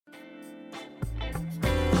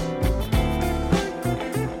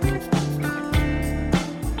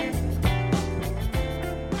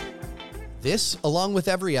This, along with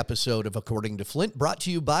every episode of According to Flint, brought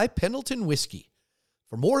to you by Pendleton Whiskey.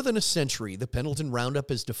 For more than a century, the Pendleton Roundup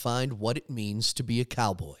has defined what it means to be a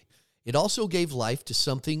cowboy. It also gave life to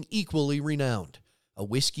something equally renowned, a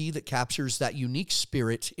whiskey that captures that unique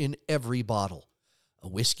spirit in every bottle. A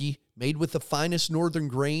whiskey made with the finest northern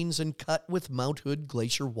grains and cut with Mount Hood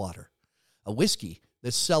Glacier water. A whiskey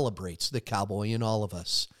that celebrates the cowboy in all of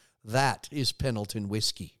us. That is Pendleton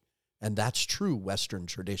Whiskey, and that's true Western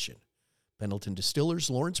tradition. Pendleton Distillers,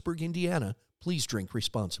 Lawrenceburg, Indiana. Please drink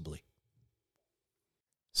responsibly.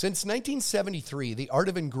 Since 1973, the art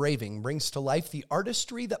of engraving brings to life the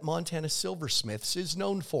artistry that Montana silversmiths is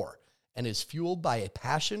known for and is fueled by a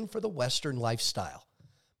passion for the Western lifestyle.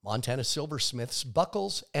 Montana silversmiths'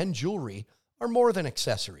 buckles and jewelry are more than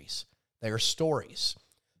accessories. They are stories.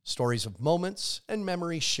 Stories of moments and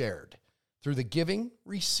memories shared through the giving,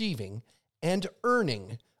 receiving, and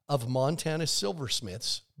earning of Montana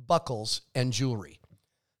silversmiths, buckles, and jewelry.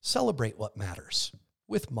 Celebrate what matters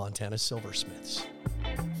with Montana silversmiths.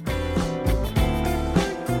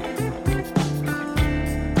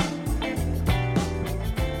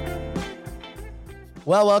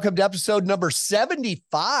 Well, welcome to episode number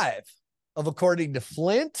 75 of According to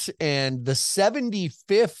Flint, and the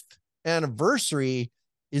 75th anniversary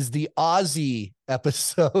is the Aussie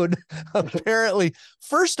episode. Apparently,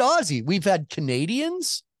 first Aussie. We've had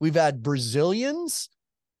Canadians, we've had Brazilians,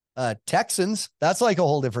 Texans. That's like a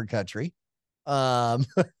whole different country.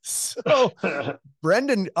 So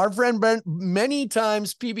Brendon, our friend Brent, many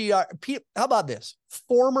times how about this?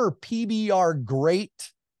 Former PBR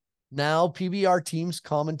great, now PBR Teams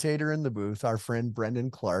commentator in the booth, our friend Brendon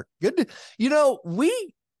Clark. Good.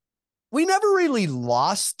 We never really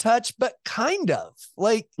lost touch, but kind of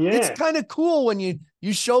like, It's kind of cool when you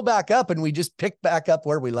show back up and we just pick back up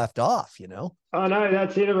where we left off, you know? Oh, no,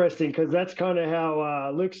 that's interesting because that's kind of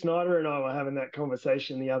how Luke Snyder and I were having that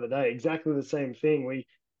conversation the other day. Exactly the same thing. We,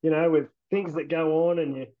 with things that go on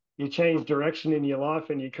and you change direction in your life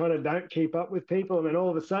and you kind of don't keep up with people. And then all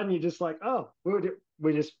of a sudden you're just like, oh,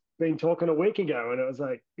 we just been talking a week ago. And it was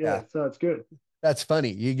like, yeah. So it's good. That's funny.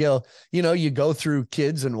 You go through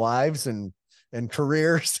kids and wives and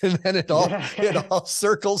careers, and then it all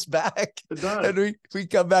circles back and we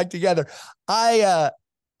come back together. I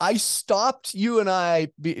stopped you and I,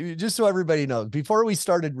 just so everybody knows, before we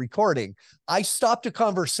started recording, I stopped a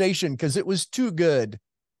conversation because it was too good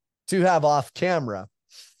to have off camera.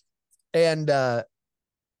 And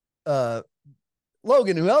Logan,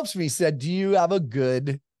 who helps me, said, do you have a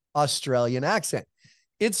good Australian accent?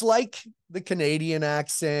 It's like the Canadian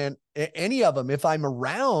accent, any of them. If I'm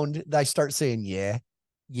around, I start saying, yeah.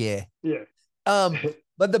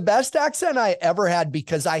 But the best accent I ever had,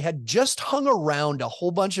 because I had just hung around a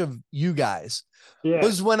whole bunch of you guys,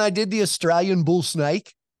 was when I did the Australian bull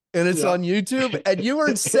snake, and it's on YouTube. And you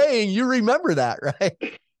were saying you remember that,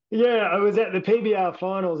 right? Yeah, I was at the PBR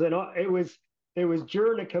finals, and it was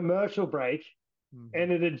during a commercial break,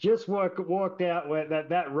 and it had just walked out where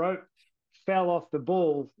that rope fell off the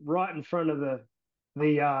bull right in front of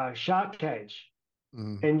the shark cage.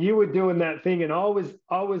 And you were doing that thing, and I was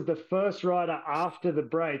the first rider after the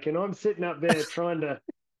break, and I'm sitting up there trying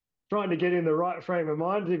to get in the right frame of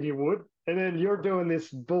mind, if you would. And then you're doing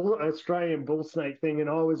this Australian bull snake thing, and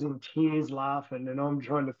I was in tears laughing, and I'm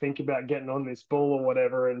trying to think about getting on this bull or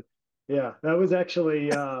whatever. And yeah, that was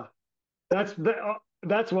actually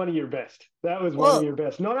that's one of your best. That was one of your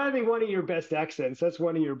best. Not only one of your best accents, that's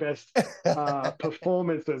one of your best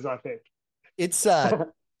performances, I think. It's I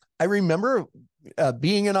remember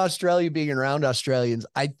being in Australia, being around Australians.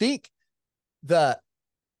 I think the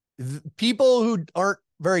people who aren't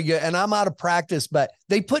very good, and I'm out of practice, but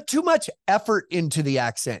they put too much effort into the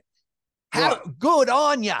accent. How good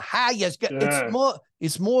on you? How you?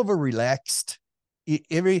 It's more of a relaxed.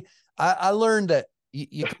 I learned that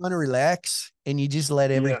you kind of relax and you just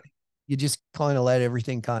let everything. You just kind of let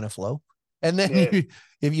everything kind of flow, and then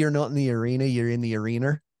if you're not in the arena, you're in the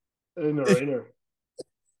arena. In the arena.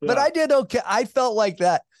 But I did okay. I felt like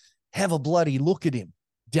that. Have a bloody look at him.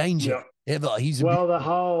 Danger. He's the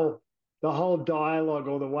whole dialogue,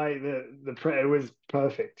 or the way it was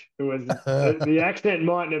perfect. It was the accent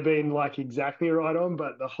mightn't have been like exactly right on,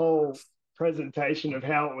 but the whole presentation of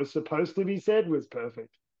how it was supposed to be said was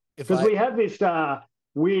perfect. Because we have this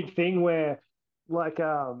weird thing where, like,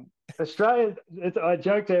 Australians, I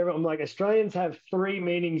joke to everyone, I'm like, Australians have 3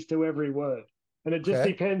 meanings to every word, and it just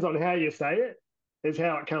depends on how you say it, is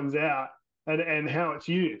how it comes out and how it's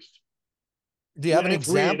used. Do you have an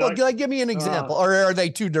example? Give me an example, or are they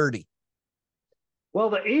too dirty? Well,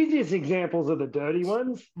 the easiest examples are the dirty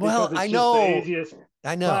ones. Well, I know. The easiest.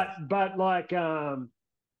 I know. But like,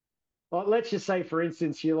 well, let's just say, for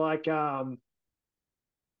instance, you like, you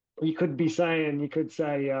could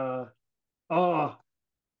say, oh,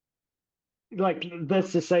 like,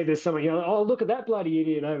 let's just say there's someone, oh, look at that bloody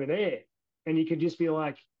idiot over there. And you could just be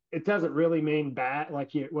like, it doesn't really mean bad,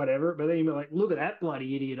 like you, whatever. But then you're like, look at that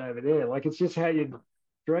bloody idiot over there. Like, it's just how you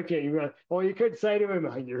direct it. Or you could say to him,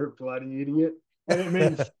 oh, you're a bloody idiot. And it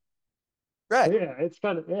means, Right. yeah, it's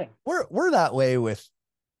kind of, yeah. We're that way with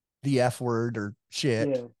the F word or shit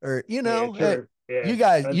Yeah. or, Yeah, true. you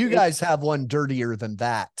Yeah. guys have one dirtier than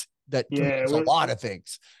that. That Yeah. means a Well, lot of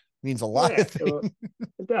things. Means a lot yeah, of things. well,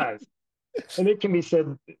 it does. And it can be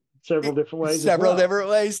said several different ways as Several well. different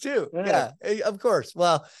ways too. Yeah. Yeah, of course.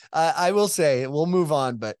 Well, I will say we'll move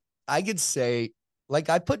on, but I could say, like,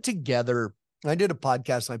 I did a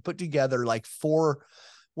podcast and I put together like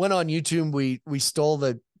went on YouTube. We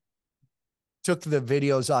took the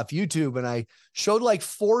videos off YouTube and I showed like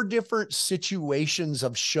 4 different situations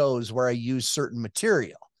of shows where I use certain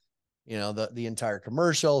material, the entire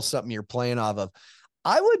commercial, something you're playing off of.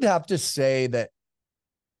 I would have to say that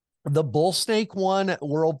the bull snake one at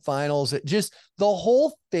World Finals, it just, the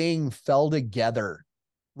whole thing fell together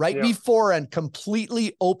right Yeah. before and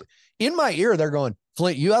completely open. In my ear, they're going,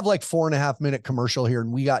 Flint, you have like 4.5-minute commercial here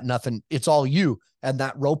and we got nothing. It's all you. And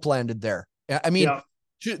that rope landed there. I mean, Yeah.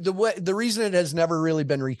 the reason it has never really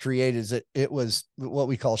been recreated is that it was what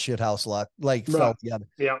we call shithouse luck, like Right. fell together.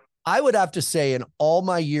 Yeah. I would have to say in all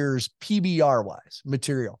my years, PBR wise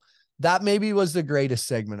material, that maybe was the greatest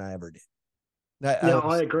segment I ever did.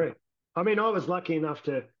 I agree. I mean, I was lucky enough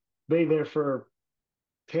to be there for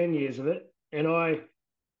 10 years of it, and I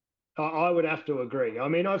would have to agree. I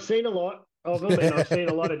mean, I've seen a lot of them, and I've seen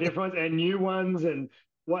a lot of different ones and new ones, and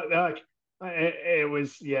what like it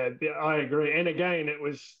was. Yeah, I agree. And again, it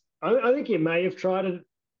was. I think you may have tried it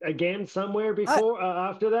again somewhere before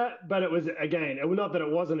after that, but it was again. It was not that it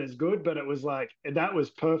wasn't as good, but it was like that was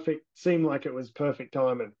perfect. Seemed like it was perfect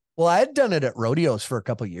timing. Well, I had done it at rodeos for a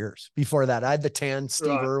couple of years before that. I had the tan Steve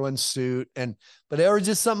Right. Irwin suit, but there was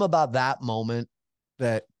just something about that moment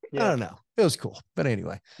that I don't know. It was cool. But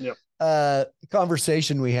anyway,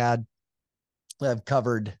 conversation we had I've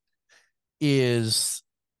covered is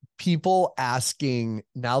people asking,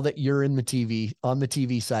 now that you're on the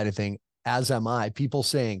TV side of thing, as am I, people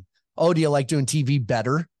saying, oh, do you like doing TV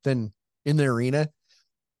better than in the arena?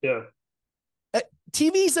 Yeah.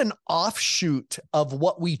 TV's an offshoot of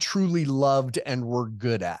what we truly loved and were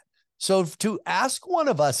good at. So to ask one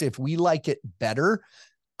of us if we like it better,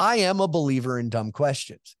 I am a believer in dumb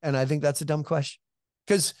questions. And I think that's a dumb question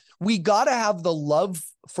because we got to have the love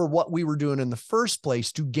for what we were doing in the first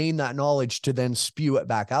place to gain that knowledge to then spew it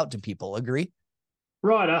back out to people. Agree?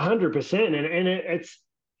 Right. 100%. And it's,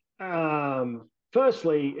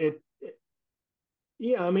 firstly,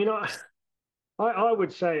 yeah, I mean, I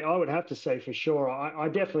would say, I would have to say for sure, I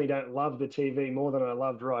definitely don't love the TV more than I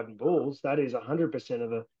loved riding bulls. That is 100%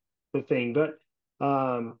 of the thing. But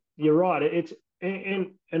you're right.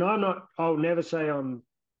 And I'll never say I'm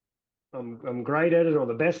great at it or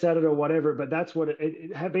the best at it or whatever, but that's what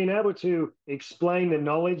it have been able to explain the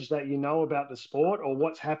knowledge that you know about the sport or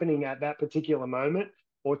what's happening at that particular moment,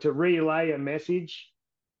 or to relay a message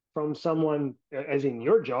from someone, as in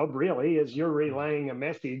your job, really, as you're relaying a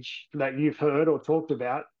message that you've heard or talked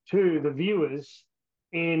about to the viewers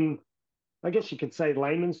in, I guess you could say,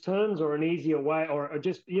 layman's terms, or an easier way, or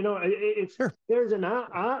just, it's Sure. There's an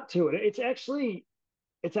art to it. It's actually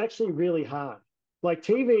really hard. Like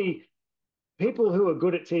TV, people who are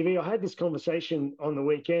good at TV. I had this conversation on the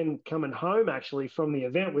weekend coming home actually from the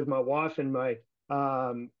event with my wife and my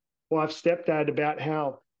wife's stepdad about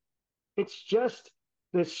how it's just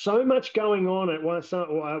there's so much going on at one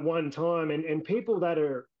time, and people that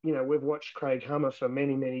are, we've watched Craig Hummer for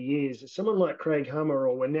many, many years. Someone like Craig Hummer,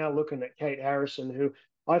 or we're now looking at Kate Harrison, who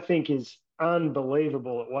I think is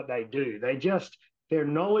unbelievable at what they do. Their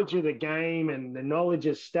knowledge of the game and the knowledge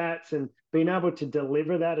of stats and being able to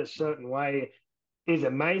deliver that a certain way is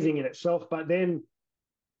amazing in itself. But then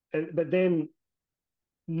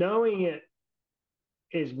knowing it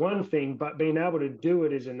is one thing, but being able to do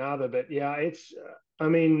it is another. But yeah, I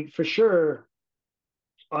mean, for sure,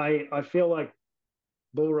 I feel like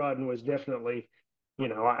bull riding was definitely,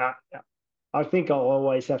 I think I'll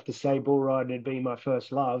always have to say bull riding would be my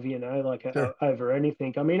first love, like Sure. over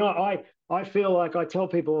anything. I mean, I feel like I tell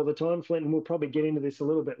people all the time, Flint, and we'll probably get into this a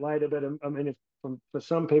little bit later, but I mean, for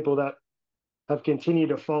some people that have continued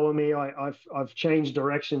to follow me, I've changed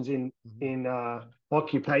directions in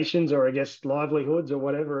occupations, or I guess livelihoods or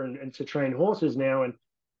whatever, and to train horses now. And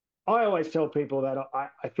I always tell people that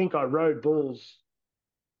I think I rode bulls.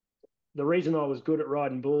 The reason I was good at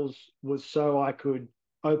riding bulls was so I could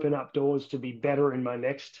open up doors to be better in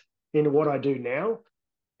what I do now.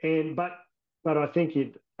 But I think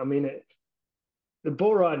the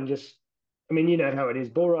bull riding just, I mean, you know how it is,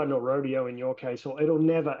 bull riding or rodeo in your case, or it'll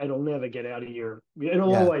never get out of it'll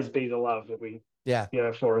Yeah. always be the love that Yeah.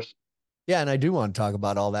 for us. Yeah. And I do want to talk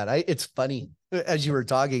about all that. It's funny as you were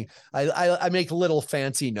talking, I make little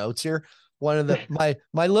fancy notes here. One of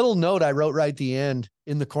my little note I wrote right at the end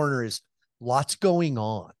in the corner is lots going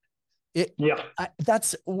on.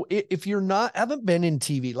 If you're haven't been in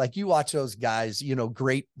TV, like you watch those guys,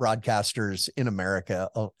 great broadcasters in America,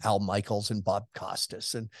 Al Michaels and Bob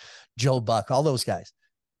Costas and Joe Buck, all those guys.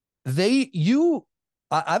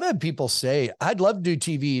 I've had people say, I'd love to do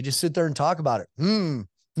TV. You just sit there and talk about it. No,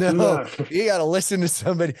 you got to listen to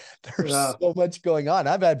somebody. There's so much going on.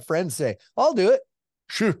 I've had friends say, I'll do it.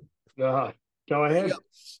 Sure. Go ahead.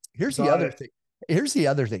 Here's the other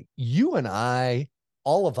thing. You and I,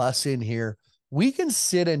 all of us in here, we can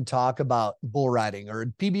sit and talk about bull riding or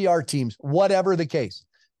PBR teams, whatever the case.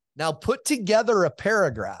 Now put together a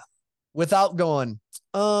paragraph without going,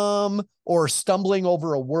 or stumbling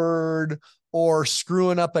over a word or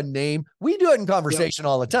screwing up a name. We do it in conversation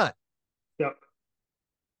all the time. Yep.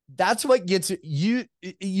 That's what gets you.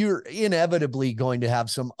 You're inevitably going to have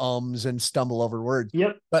some ums and stumble over words.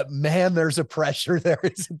 Yep. But man, there's a pressure there,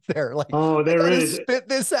 isn't there? Like, there is. Spit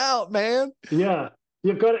this out, man. Yeah.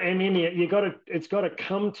 You've got to, it's got to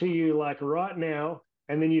come to you like right now.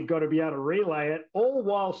 And then you've got to be able to relay it all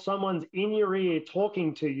while someone's in your ear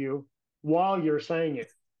talking to you while you're saying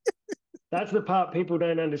it. That's the part people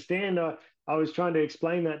don't understand. I was trying to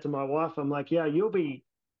explain that to my wife. I'm like, yeah, you'll be,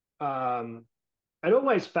 it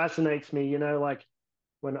always fascinates me, like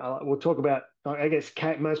when we'll talk about, I guess,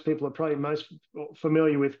 Kate, most people are probably most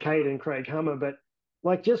familiar with Kate and Craig Hummer, but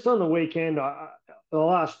like just on the weekend, the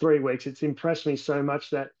last 3 weeks, it's impressed me so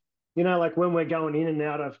much that, like when we're going in and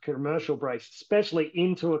out of commercial breaks, especially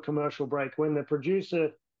into a commercial break, when the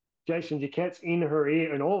producer, Jason Duquette's in her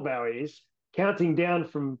ear and all of our ears, counting down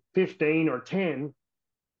from 15 or 10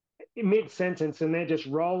 mid-sentence, and they're just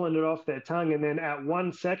rolling it off their tongue. And then at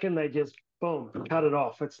 1 second, they just, boom, cut it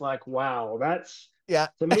off. It's like, wow,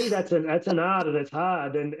 to me, that's an art, and it's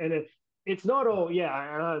hard. And it's not all,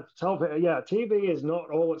 TV is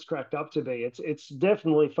not all it's cracked up to be. It's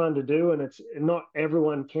definitely fun to do, and it's not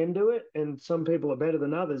everyone can do it, and some people are better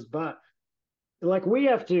than others. But like we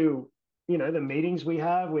have to, the meetings we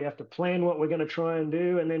have to plan what we're going to try and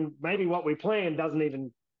do, and then maybe what we plan doesn't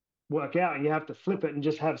even work out, and you have to flip it and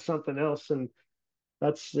just have something else, and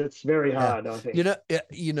it's very hard. I think.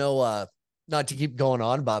 Not to keep going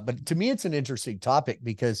on about, but to me, it's an interesting topic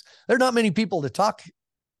because there are not many people to talk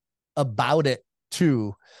about it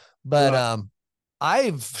too. But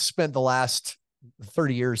I've spent the last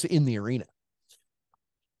 30 years in the arena.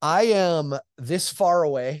 I am this far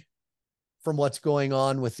away from what's going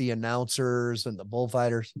on with the announcers and the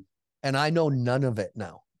bullfighters, and I know none of it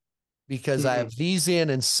now because I have these in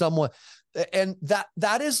and someone, and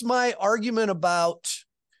that is my argument about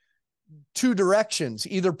two directions,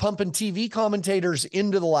 either pumping TV commentators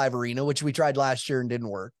into the live arena, which we tried last year and didn't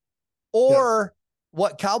work, or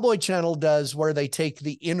what Cowboy Channel does where they take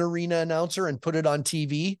the in-arena announcer and put it on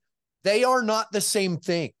TV. They are not the same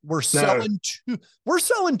thing. We're selling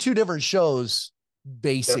two different shows,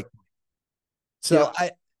 basically. So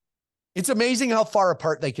it's amazing how far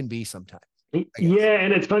apart they can be sometimes. Yeah,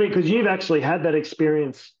 and it's funny because you've actually had that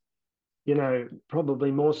experience,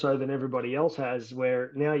 probably more so than everybody else has,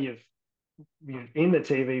 where now you're in the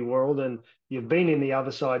TV world and you've been in the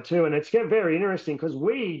other side too. And it's very interesting because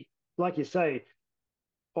we, like you say,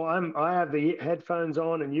 I have the headphones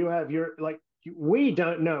on and you have we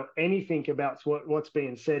don't know anything about what's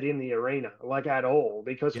being said in the arena, like at all,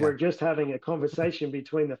 because we're just having a conversation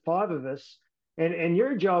between the five of us. And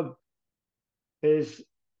your job is,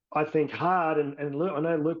 I think, hard. And I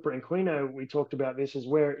know Luke Branquino, we talked about this, is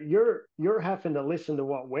where you're having to listen to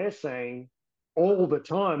what we're saying all the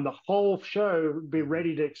time, the whole show,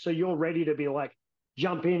 so you're ready to be like,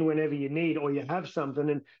 jump in whenever you need, or you have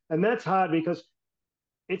something. And that's hard because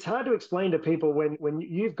it's hard to explain to people when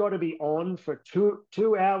you've got to be on for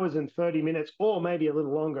 2 hours and 30 minutes, or maybe a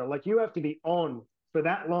little longer. Like you have to be on for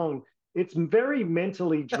that long. It's very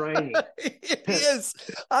mentally draining. It is.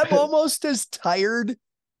 I'm almost as tired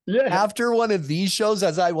after one of these shows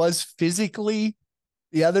as I was physically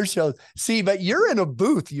the other shows. See, but you're in a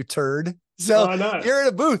booth, you turd. So you're in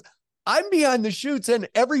a booth. I'm behind the chutes, and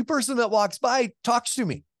every person that walks by talks to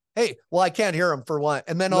me. Hey, well, I can't hear them for one.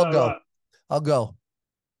 And then I'll go.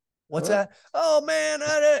 What's that? Oh, man.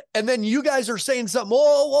 And then you guys are saying something.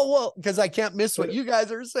 Whoa. Because I can't miss what you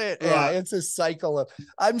guys are saying. Yeah, it's a cycle of,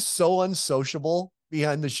 I'm so unsociable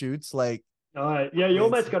behind the chutes? Like, yeah, you it's,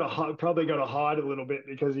 almost probably got to hide a little bit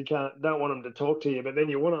because you don't want them to talk to you, but then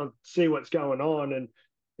you want to see what's going on. And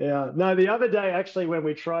yeah, no, the other day actually when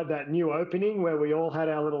we tried that new opening where we all had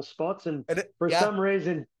our little spots, and for yeah. some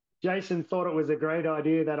reason Jason thought it was a great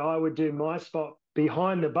idea that I would do my spot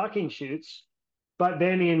behind the bucking chutes, but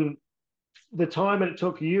then in the time it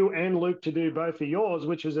took you and Luke to do both of yours,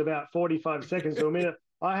 which was about 45 seconds to a minute,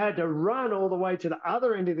 I had to run all the way to the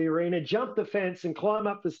other end of the arena, jump the fence, and climb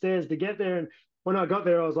up the stairs to get there. And when I got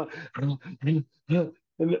there, I was like, and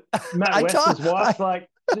Matt I Weston's talk, wife's like,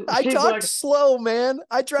 I she's talk like, slow, man.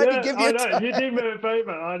 I tried to yeah, give you I know. You time. did me a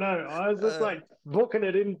favor. I know. I was just like booking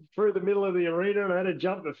it in through the middle of the arena and I had to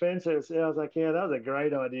jump the fence. And I was like, yeah, that was a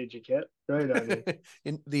great idea, Jaquette. Great idea.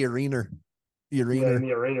 In the arena, the Yeah, in arena.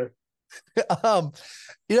 the arena. um,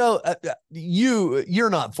 you're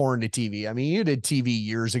not foreign to TV. I mean, you did TV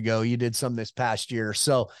years ago. You did some this past year,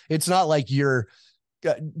 so it's not like you're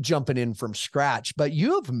jumping in from scratch. But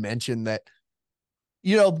you have mentioned that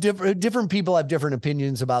different people have different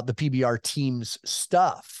opinions about the PBR teams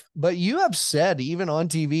stuff. But you have said even on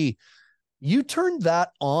TV, you turned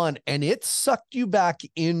that on and it sucked you back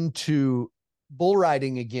into bull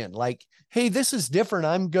riding again. Like, hey, this is different.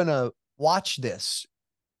 I'm gonna watch this.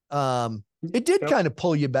 It did kind of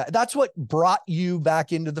pull you back. That's what brought you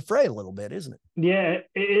back into the fray a little bit, isn't it? Yeah,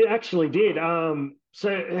 it actually did.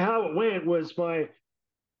 So how it went was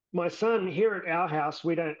my son here at our house,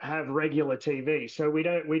 we don't have regular TV. So we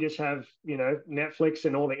just have, Netflix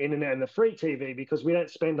and all the internet and the free TV because we don't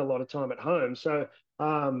spend a lot of time at home. So,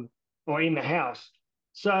 or in the house.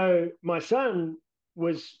 So my son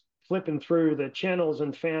was flipping through the channels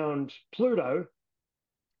and found Pluto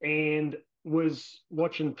and was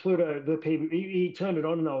watching Pluto, he turned it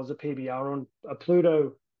on and there was a PBR on a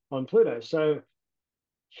Pluto on Pluto. So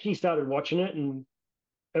he started watching it and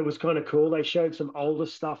it was kind of cool. They showed some older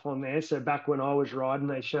stuff on there. So back when I was riding,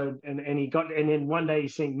 they showed, and he got, and then one day he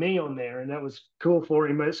seen me on there, and that was cool for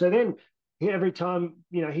him. But so then every time,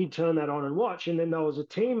 he'd turn that on and watch, and then there was a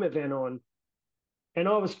team event on, and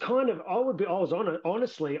I was on it.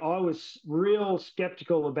 Honestly, I was real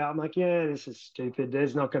skeptical about. I'm like, yeah, this is stupid.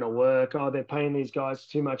 There's not going to work. Oh, they're paying these guys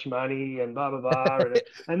too much money, and blah blah blah.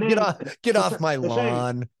 And get then off, get off my the same,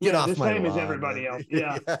 lawn. Get yeah, off the my same as lawn, everybody man. else.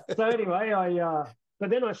 Yeah. Yeah. So anyway, but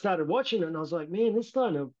then I started watching it, and I was like, man, this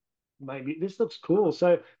kind of maybe this looks cool.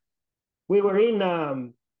 So we were in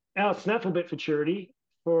our snaffle bit futurity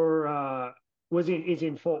for is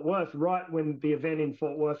in Fort Worth right when the event in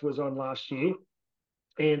Fort Worth was on last year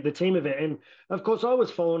and the team event. And of course, I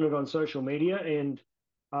was following it on social media, and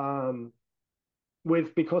um,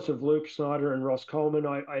 because of Luke Snyder and Ross Coleman,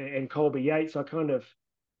 and Colby Yates, I kind of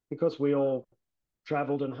because we all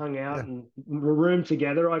traveled and hung out Yeah. and roomed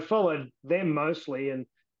together, I followed them mostly, and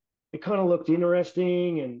it kind of looked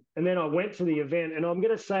interesting. And then I went to the event, and I'm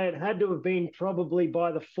going to say it had to have been probably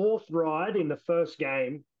by the fourth ride in the first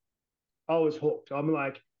game. I was hooked. I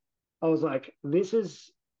was like, this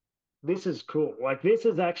is cool. Like this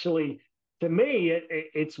is actually to me,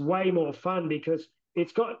 it's way more fun because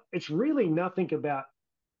it's really nothing about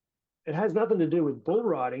it has nothing to do with bull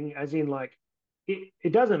riding, as in like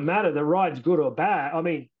it doesn't matter the ride's good or bad. I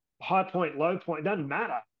mean, high point, low point, doesn't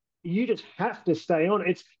matter. You just have to stay on.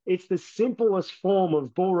 It's the simplest form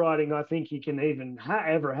of bull riding I think you can even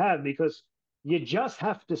ever have because you just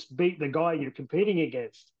have to beat the guy you're competing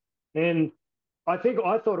against. And I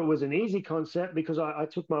thought it was an easy concept because I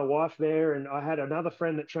took my wife there and I had another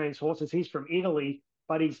friend that trains horses. He's from Italy,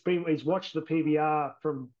 but he's watched the PBR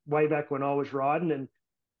from way back when I was riding and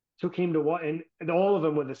took him to what and all of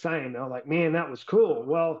them were the same. They were like, man, that was cool.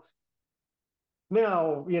 Well,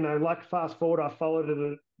 now, like fast forward, I followed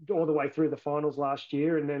it all the way through the finals last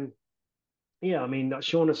year. And then, yeah, I mean,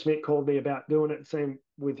 Shauna Smith called me about doing it, same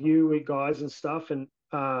with you guys and stuff. And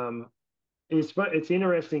it's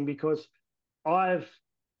interesting because I've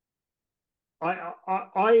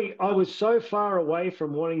I was so far away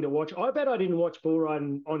from wanting to watch. I bet I didn't watch bull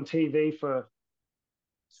riding on TV for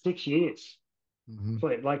 6 years. Mm-hmm.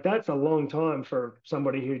 Flint, like that's a long time for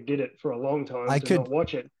somebody who did it for a long time to not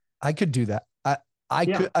watch it. I could do that. I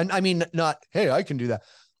could, I mean, not, hey, I can do that.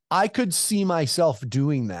 I could see myself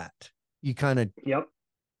doing that. You kind of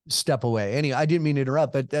step away. Anyway, I didn't mean to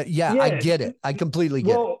interrupt, but yeah, I get it. I completely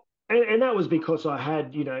get it. And that was because I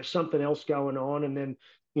had, something else going on. And then,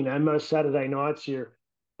 most Saturday nights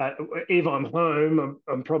if I'm home,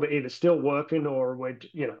 I'm probably either still working or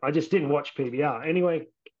I just didn't watch PBR. Anyway,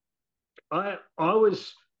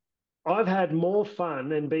 I've had more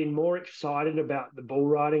fun and been more excited about the bull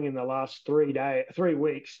riding in the last 3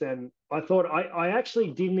 weeks than I thought. I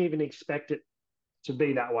actually didn't even expect it to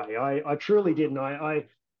be that way. I truly didn't. I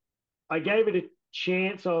gave it a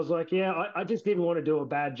chance. I was like, yeah, I just didn't want to do a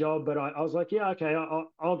bad job, but I was like, yeah, okay,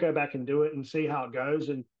 I'll go back and do it and see how it goes.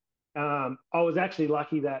 And I was actually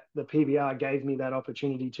lucky that the PBR gave me that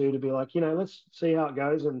opportunity too, to be like, let's see how it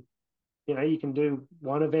goes. And, you can do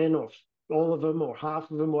one event or all of them or half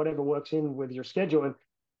of them, whatever works in with your schedule. And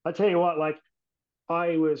I tell you what, like,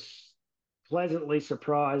 I was pleasantly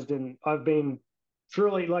surprised, and I've been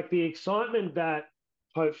truly, like, the excitement that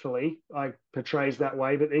hopefully I portrays that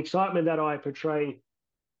way, but the excitement that I portray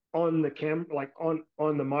on the like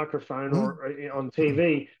on the microphone or on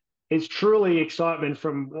TV is truly excitement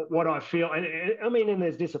from what I feel. And I mean, and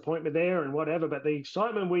there's disappointment there and whatever, but the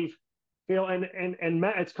excitement we feel, and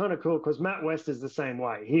Matt, it's kind of cool because Matt West is the same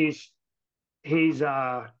way. He's he's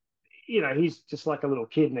just like a little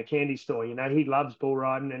kid in a candy store. He loves bull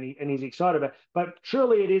riding, and he's excited about it. But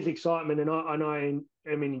truly, it is excitement, and I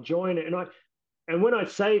am enjoying it. And when I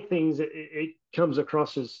say things, it comes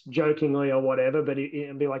across as jokingly or whatever. But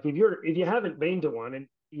it'd be like, if you haven't been to one, and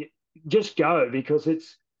just go, because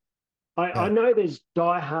it's. I know there's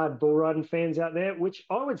diehard bull riding fans out there, which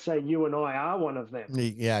I would say you and I are one of them.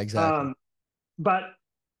 Yeah, exactly. But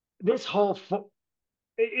this whole,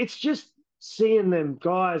 it's just seeing them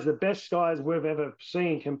guys, the best guys we've ever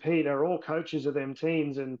seen compete, are all coaches of them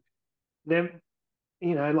teams, and them,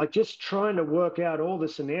 like, just trying to work out all the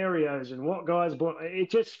scenarios and what guys bought.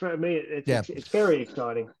 It just, for me, it's very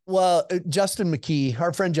exciting. Well, Justin McKee,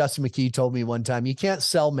 our friend Justin McKee, told me one time, you can't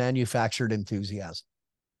sell manufactured enthusiasm.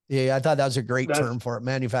 Yeah, I thought that was a great term for it,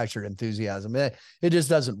 manufactured enthusiasm. It just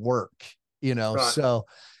doesn't work, Right. So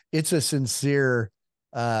it's a sincere,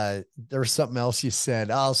 there's something else you said.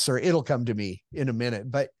 Oh, sir, it'll come to me in a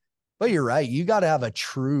minute. But you're right. You got to have a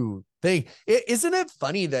true thing. Isn't it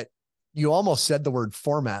funny that you almost said the word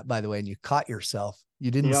format, by the way, and you caught yourself? You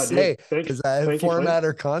didn't say, because I have format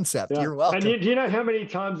or concept. Yeah. You're welcome. And do you know how many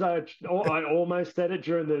times I almost said it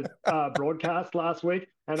during the broadcast last week,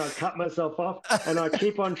 and I cut myself off, and I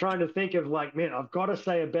keep on trying to think of, like, man, I've got to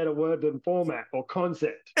say a better word than format or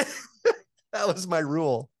concept. That was my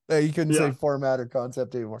rule. You couldn't say format or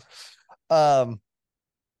concept anymore.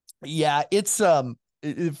 Yeah, it's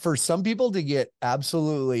for some people to get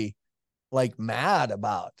absolutely, like, mad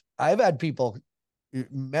about. I've had people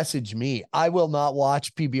message me, I will not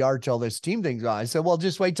watch PBR till this team thing's on. I said, well,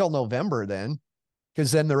 just wait till November then,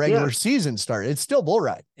 because then the regular season started. It's still bull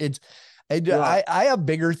ride. I have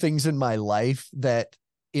bigger things in my life that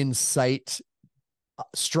incite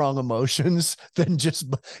strong emotions than just,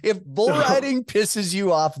 if bull riding pisses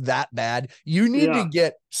you off that bad, you need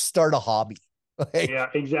to start a hobby. Like, yeah,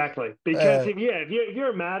 exactly. Because if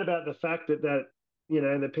you're mad about the fact that the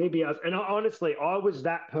PBRs, and honestly, I was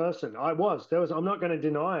that person. I'm not going to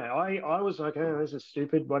deny it. I was like, oh, this is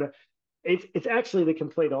stupid. But it's actually the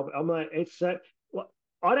complete opposite. I'm like,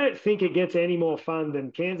 I don't think it gets any more fun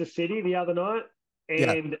than Kansas City the other night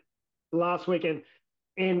and last weekend.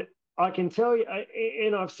 And I can tell you,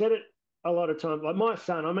 and I've said it a lot of times, like my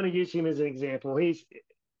son, I'm going to use him as an example. He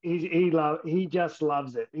just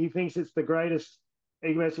loves it. He thinks it's the greatest.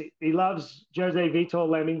 He loves Jose Vitor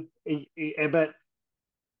Lemmy. But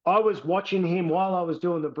I was watching him while I was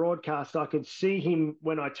doing the broadcast. I could see him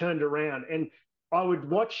when I turned around, and I would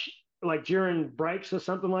watch, like, during breaks or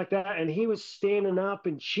something like that, and he was standing up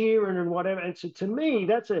and cheering and whatever. And so to me,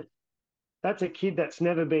 that's a kid that's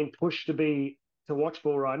never been pushed to watch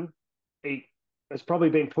bull riding. He has probably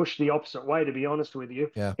been pushed the opposite way, to be honest with you.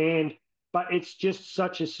 Yeah. But it's just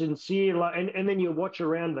such a sincere, like, and then you watch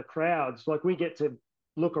around the crowds, like, we get to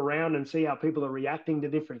look around and see how people are reacting to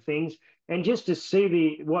different things, and just to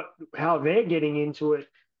see how they're getting into it,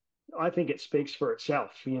 I think it speaks for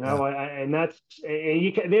itself, and they're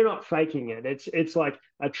not faking it. It's like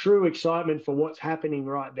a true excitement for what's happening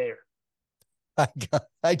right there.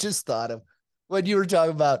 I just thought of when you were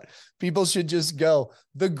talking about people should just go,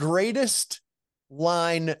 the greatest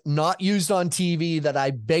line not used on TV that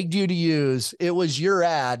I begged you to use. It was your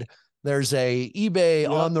ad. There's a eBay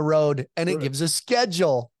on the road, and it gives a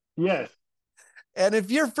schedule. Yes. And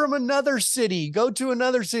if you're from another city, go to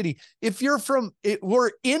another city. If you're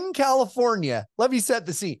we're in California. Let me set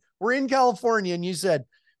the scene. We're in California, and you said,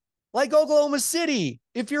 like, Oklahoma City.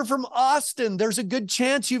 If you're from Austin, there's a good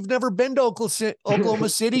chance you've never been to Oklahoma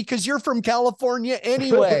City, because you're from California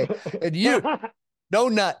anyway. And no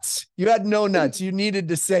nuts. You had no nuts. You needed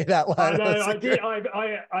to say that line. I know. I did.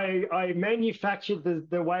 I manufactured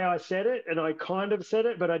the way I said it, and I kind of said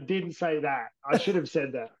it, but I didn't say that. I should have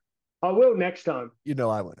said that. I will next time.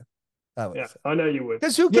 I would. Yeah, I know you would.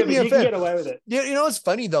 Because who can be offended? You can get away with it. It's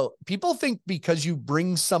funny though. People think because you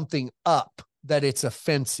bring something up that it's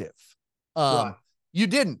offensive. Right. You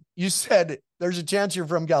didn't. You said there's a chance you're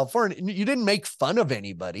from California. You didn't make fun of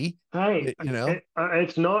anybody. Hey, You know,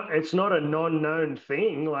 it's not a non-known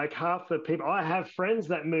thing. Like half the people, I have friends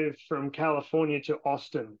that moved from California to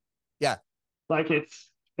Austin. yeah, Like it's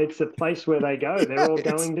a place where they go. They're yeah. all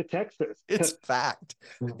going to Texas. It's fact.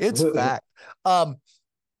 It's fact. Um,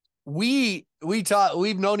 we've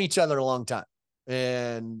known each other a long time,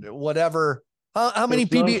 and whatever. How many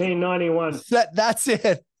Since PB? 1991. That's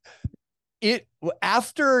it. It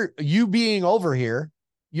after you being over here,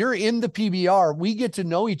 you're in the PBR. We get to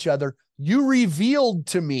know each other. You revealed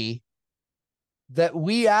to me that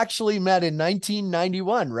we actually met in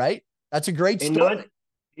 1991, right? That's a great story.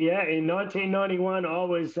 In 1991, I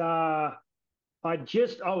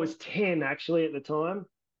was 10 actually at the time.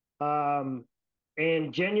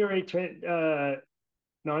 And January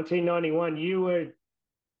 1991, you were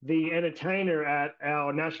the entertainer at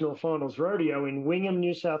our national finals rodeo in Wingham,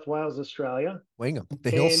 New South Wales, Australia. Wingham, the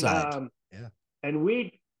And hillside. Yeah. And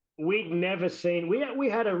we'd never seen, we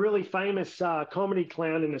had a really famous comedy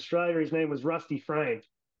clown in Australia. His name was Rusty Frame.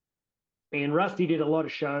 And Rusty did a lot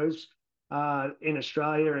of shows in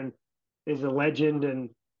Australia and is a legend. And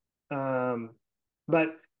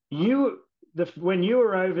but when you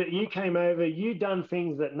were over, you came over, you done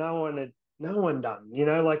things that no one done, you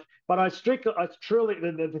know, like, but I truly,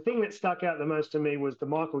 the thing that stuck out the most to me was the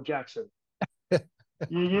Michael Jackson. You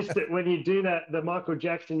used to, when you do that, the Michael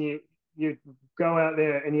Jackson, you go out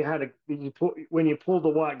there and when you pulled the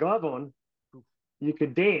white glove on, you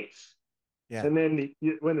could dance. Yeah. And then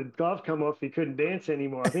when the glove come off, you couldn't dance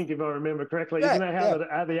anymore. I think if I remember correctly, Yeah, isn't that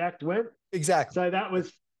how the act went? Exactly. So that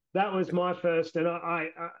was my first. And I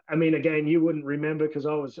mean, again, you wouldn't remember because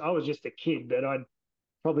I was just a kid, but I'd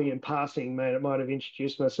probably in passing might have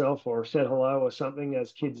introduced myself or said hello or something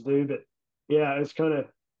as kids do. But yeah, it's kind of,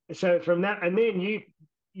 so from that, and then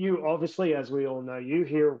you obviously, as we all know,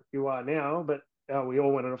 here you are now, but we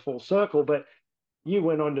all went in a full circle. But you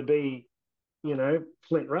went on to be, you know,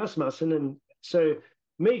 Flint Rasmussen. And so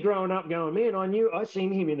me growing up going, man, I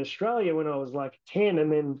seen him in Australia when I was like 10,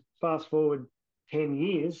 and then fast forward 10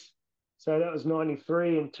 years. So that was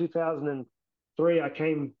 93. In 2003, I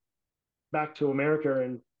came back to America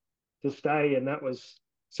and to stay. And that was,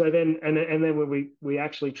 so then, and then when we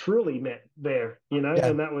actually truly met there, you know, Yeah.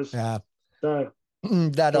 and that was, yeah. So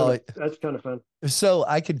that's kind of fun. So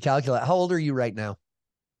I could calculate. How old are you right now?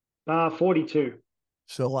 42.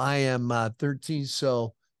 So I am 13.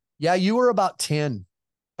 So yeah, you were about 10.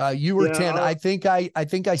 You were 10. I think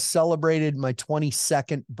I celebrated my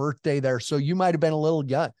 22nd birthday there. So you might have been a little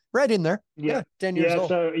young, right in there. Yeah. 10 years old.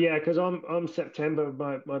 So yeah, because I'm September,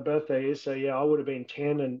 my birthday is. So yeah, I would have been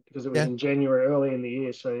 10, and because it was in January early in the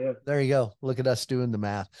year. So yeah. There you go. Look at us doing the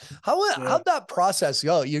math. How'd that process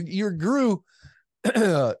go? You grew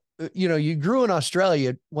you grew in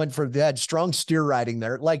Australia, went for that strong steer riding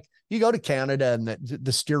there. Like you go to Canada and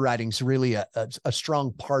the steer riding's really a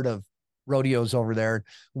strong part of rodeos over there.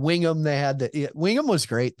 Wingham, Wingham was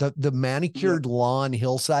great. The manicured lawn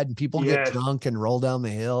hillside, and people get drunk and roll down the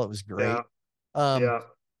hill. It was great. But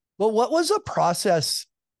what was the process?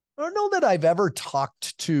 I don't know that I've ever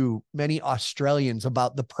talked to many Australians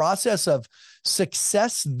about the process of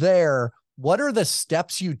success there. What are the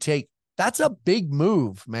steps you take? That's a big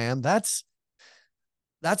move, man. That's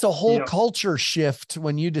a whole culture shift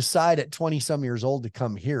when you decide at 20 some years old to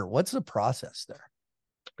come here. What's the process there?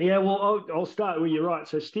 Yeah, well, I'll start with you, right.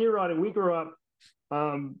 So steer riding, we grew up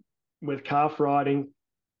with calf riding,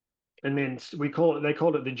 and then they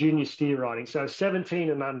called it the junior steer riding. So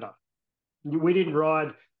 17 and under. We didn't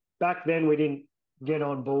ride back then. We didn't get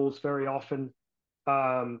on bulls very often,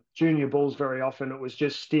 junior bulls very often. It was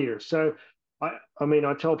just steer. So I mean,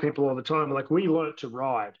 I tell people all the time, like, we learnt to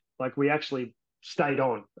ride. Like, we actually stayed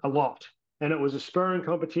on a lot, and it was a spurring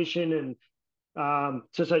competition. And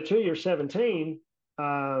so till you're 17,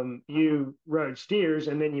 you rode steers,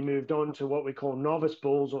 and then you moved on to what we call novice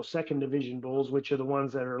bulls or second division bulls, which are the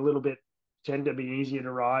ones that are a little bit, tend to be easier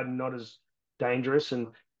to ride and not as dangerous. And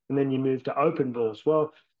then you move to open bulls.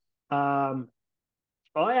 Well, I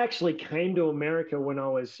actually came to America when I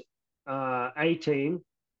was 18.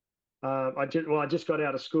 I just got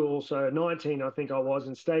out of school, so 19 I think I was,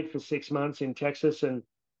 and stayed for 6 months in Texas. And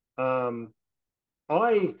I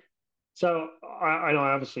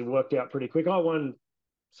obviously worked out pretty quick. I won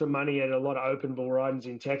some money at a lot of open bull ridings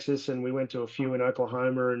in Texas, and we went to a few in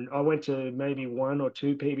Oklahoma, and I went to maybe 1 or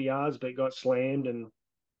 2 PBRs, but got slammed and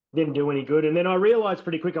didn't do any good. And then I realized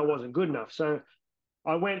pretty quick I wasn't good enough, so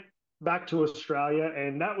I went back to Australia,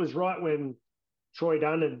 and that was right when Troy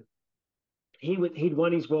Dunn he'd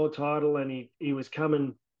won his world title, and he was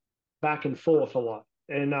coming back and forth a lot.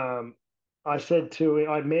 And I said to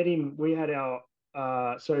I met him. We had our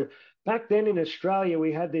so back then in Australia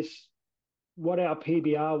we had this. What our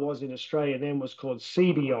PBR was in Australia then was called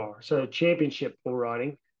CBR, so Championship Bull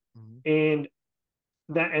Riding, Mhm. and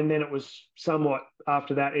then it was somewhat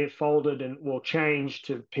after that it folded and changed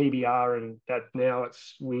to PBR, and that now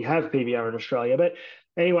we have PBR in Australia. But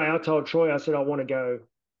anyway, I told Troy, I said I want to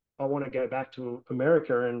go back to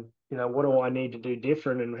America, and what do I need to do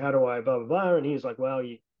different, and how do I blah blah blah. And he was like, well,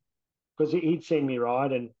 you because he'd seen me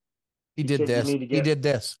ride, and He he did said you this. need to He get did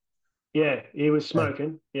this. yeah, he was Yeah.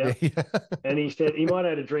 smoking, yeah. Yeah. And he said he might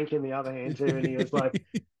have had a drink in the other hand too, and he was like,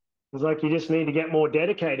 you just need to get more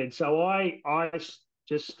dedicated. So I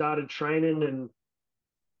just started training and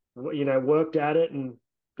worked at it, and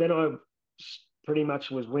then I pretty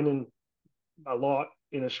much was winning a lot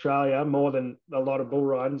in Australia, more than a lot of bull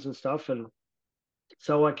ridings and stuff. And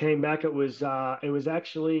so I came back. It was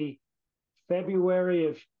actually February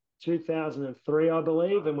of 2003, I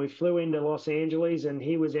believe, and we flew into Los Angeles, and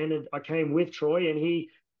he was entered. I came with Troy, and he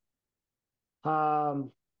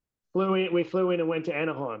um, flew in. We flew in and went to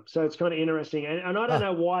Anaheim. So it's kind of interesting, and I don't Huh.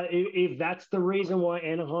 know why, if that's the reason why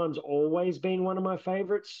Anaheim's always been one of my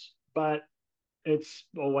favorites, but it's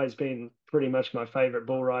always been pretty much my favorite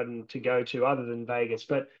bull riding to go to, other than Vegas.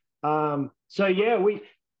 But so yeah,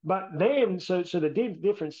 but then so the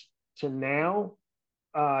difference to now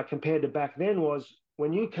compared to back then was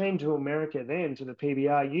when you came to America then to the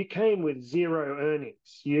PBR, you came with zero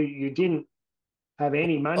earnings. You didn't have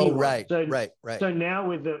any money Oh, won. right, So right, right. now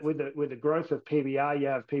with the growth of PBR, you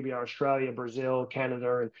have PBR Australia, Brazil,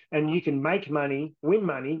 Canada, and you can make money, win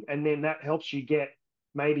money, and then that helps you get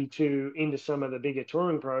maybe into some of the bigger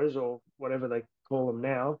touring pros, or whatever they call them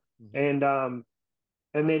now, Mhm.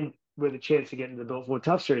 and then with a chance to get into the Built Ford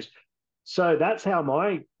Tough Series. So that's how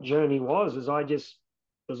my journey was. Is I just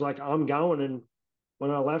was like, I'm going, and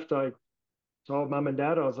when I left, I told mum and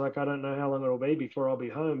dad, I was like, I don't know how long it'll be before I'll be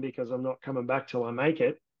home, because I'm not coming back till I make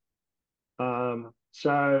it.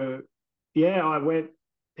 So yeah, I went.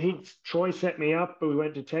 Troy set me up, but we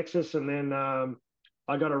went to Texas, and then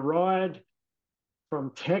I got a ride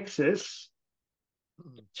from Texas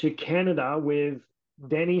to Canada with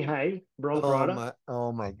Danny Hay, bronc rider.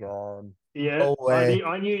 Oh my God. Yeah, No way.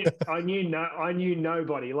 I knew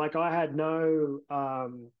nobody. Like I had no.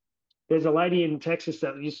 There's a lady in Texas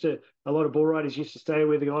that a lot of bull riders used to stay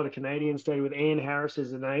with. A lot of Canadians stayed with. Ann Harris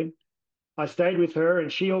is the name. I stayed with her,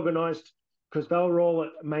 and she organised, because they'll roll at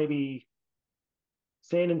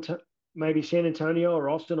San Anto- maybe San Antonio or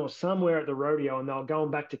Austin or somewhere at the rodeo, and they're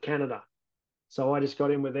going back to Canada. So I just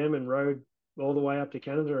got in with them and rode all the way up to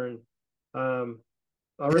Canada. And I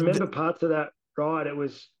And remember parts of that ride. It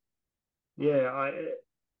was, yeah, I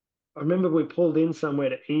remember we pulled in somewhere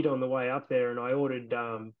to eat on the way up there, and I ordered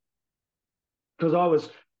because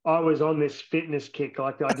I was on this fitness kick.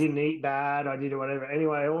 Like I didn't eat bad, I did whatever.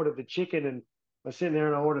 Anyway, I ordered the chicken, and I was sitting there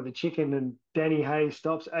and I ordered the chicken, and Danny Hayes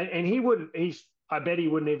stops, and he wouldn't. I bet he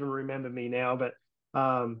wouldn't even remember me now, but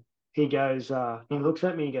he goes, he looks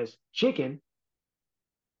at me, he goes, chicken?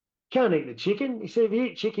 Can't eat the chicken. He said, if you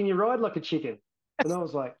eat chicken, you ride like a chicken. And I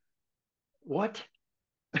was like, what?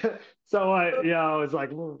 So I was like,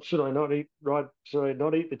 well, should I not eat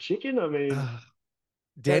the chicken? I mean, but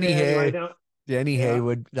Danny anyway, Hay, no, Danny Hay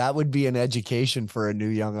yeah, would be an education for a new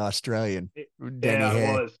young Australian. Danny yeah, it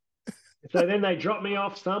Hay. was. So then they dropped me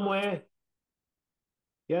off somewhere.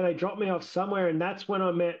 Yeah, they dropped me off somewhere, and that's when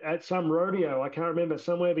I met at some rodeo. I can't remember,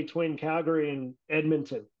 somewhere between Calgary and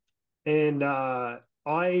Edmonton. And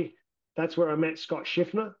I that's where I met Scott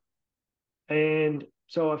Schiffner. And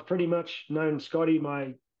so I've pretty much known Scotty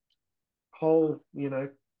my whole,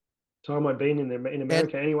 time I've been in And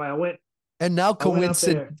America. Anyway, now I went up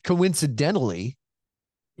there. coincidentally,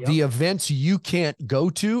 the Yep. events you can't go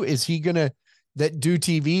to, is he gonna that do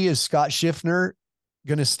TV? Is Scott Schiffner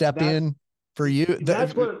gonna step That in for you?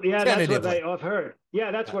 that's what Tentatively. I've heard.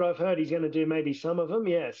 Yeah, that's Yeah. what I've heard. He's going to do maybe some of them.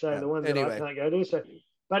 Yeah, so Yeah. the ones that I Anyway. can't go to. So,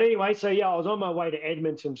 but anyway, so yeah, I was on my way to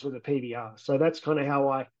Edmonton for the PBR. So that's kind of how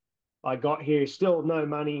I got here. Still no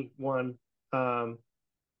money won. Um,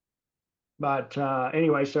 but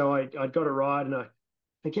anyway, so I got a ride, and I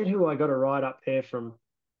forget who I got a ride up there from.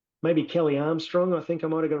 Maybe Kelly Armstrong. I think I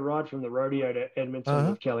might have got a ride from the rodeo to Edmonton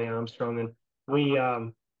Uh-huh. with Kelly Armstrong, and we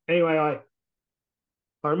anyway,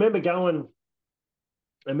 I remember going.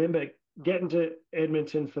 I remember getting to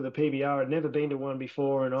Edmonton for the PBR. I'd never been to one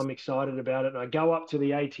before, and I'm excited about it. And I go up to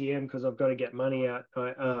the ATM because I've got to get money out.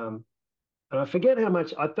 And I forget how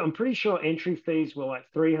much. I'm pretty sure entry fees were like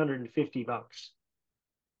 $350.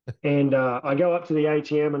 And I go up to the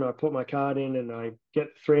ATM and I put my card in, and I get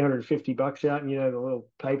 $350 out, and the little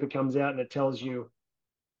paper comes out and it tells you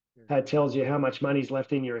tells you how much money's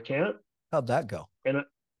left in your account. How'd that go? And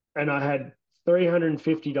I had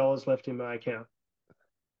 $350 left in my account.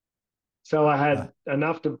 So I have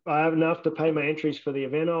enough to pay my entries for the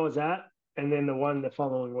event I was at, and then the one the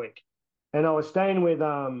following week. And I was staying with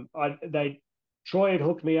Troy had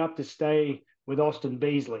hooked me up to stay with Austin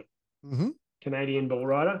Beasley, Canadian bull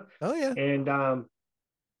rider. Oh yeah. And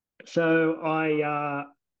so I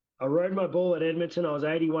rode my bull at Edmonton. I was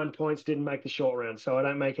 81 points, didn't make the short round, so I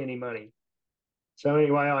don't make any money. So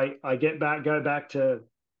anyway, I go back to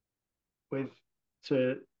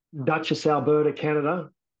Dutchess, Alberta,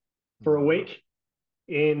 Canada for a week,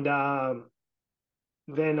 and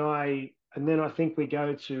then I think we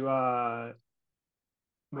go to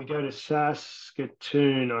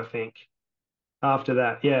Saskatoon, I think. After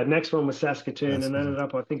that, yeah, next one was Saskatoon, and ended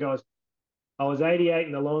up, I think I was 88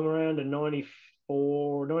 in the long round and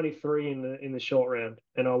 93 in the short round,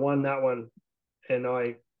 and I won that one, and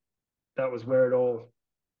that was where it all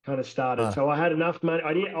kind of started. So I had enough money.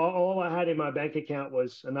 All I had in my bank account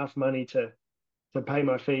was enough money to pay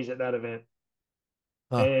my fees at that event.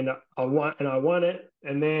 And I won it.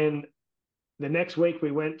 And then the next week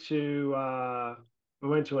we went to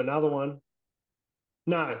another one.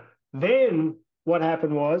 No, then what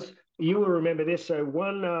happened was, you will remember this. So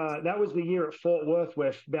that was the year at Fort Worth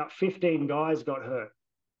where about 15 guys got hurt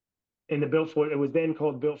in the Built Ford. It was then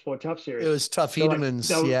called Built Ford Tough Series. It was Tough Hedemans,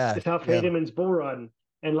 the Tough Hedemans bull riding,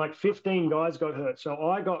 and like 15 guys got hurt. So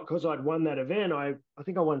because I'd won that event, I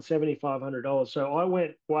think I won $7,500. So I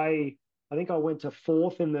went to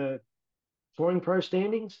fourth in the touring pro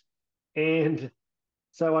standings, and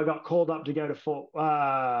so I got called up to go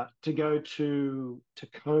to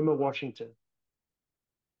Tacoma, Washington.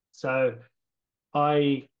 So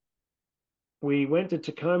we went to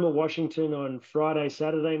Tacoma, Washington on Friday,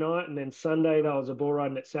 Saturday night, and then Sunday there was a bull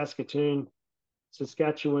riding at Saskatoon,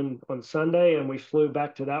 Saskatchewan on Sunday, and we flew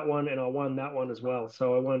back to that one, and I won that one as well.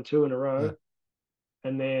 So I won 2 in a row,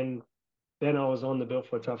 and then I was on the Built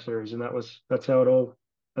Ford Tough Series, and that's how it all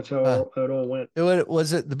went.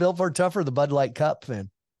 Was it the Built Ford Tough or the Bud Light Cup then?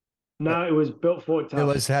 No, it was Built Ford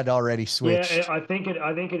Tough. It had already switched. Yeah, I think it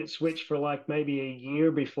had switched for like maybe a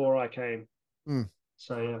year before I came.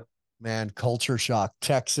 So yeah. Man, culture shock.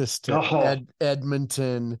 Texas to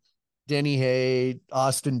Edmonton, Denny Hay,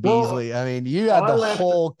 Austin Beasley. Well, I mean, you had the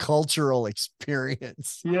whole cultural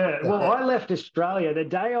experience. Yeah. Well, I left Australia. The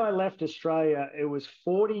day I left Australia, it was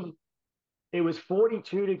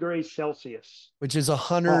 42 degrees Celsius. Which is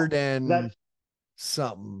 100 and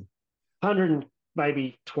something. 100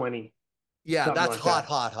 maybe 20. Yeah, that's like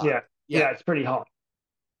hot. Yeah, it's pretty hot.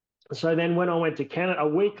 So then when I went to Canada, a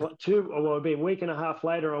week and a half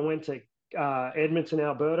later, I went to Edmonton,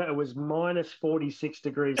 Alberta. It was minus 46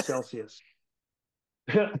 degrees Celsius.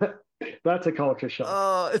 That's a culture shock.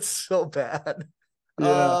 Oh, it's so bad.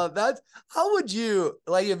 Yeah. How would you,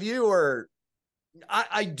 like, if you were,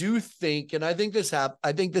 I do think, and I think this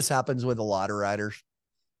happens with a lot of riders.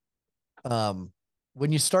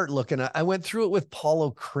 When you start looking at, I went through it with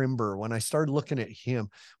Paulo Crimber. When I started looking at him,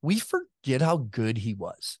 we forget how good he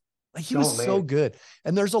was. Like, he was so good.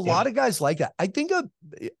 And there's a lot of guys like that. I think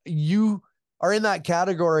you are in that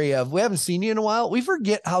category of, we haven't seen you in a while. We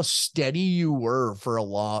forget how steady you were for a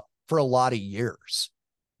lot of years.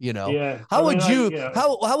 You know, yeah. How would you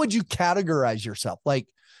categorize yourself? Like,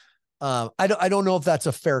 I don't know if that's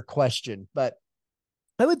a fair question, but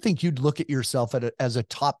I would think you'd look at yourself as a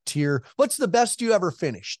top tier. What's the best you ever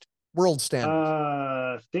finished? World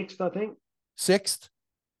standard? 6th, I think. 6th?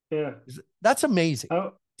 Yeah. That's amazing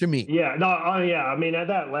to me. Yeah. No. Oh, yeah. I mean, at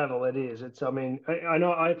that level, it is. I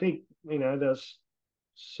know. I think, there's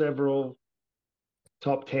several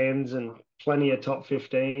top 10s and plenty of top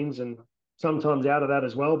 15s, and sometimes out of that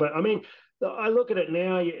as well. But I mean, I look at it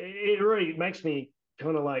now. It really makes me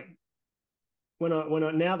kind of like,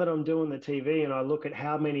 now that I'm doing the TV and I look at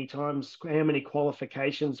how many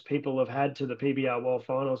qualifications people have had to the PBR World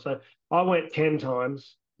Final. So I went 10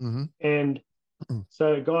 times. And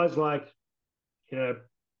so guys like,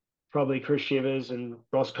 probably Chris Shivers and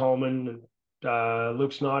Ross Coleman and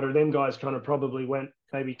Luke Snyder, them guys kind of probably went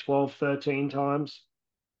maybe 12, 13 times.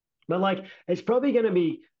 But like, it's probably going to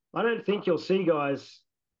be, I don't think you'll see guys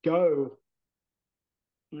go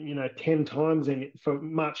 10 times for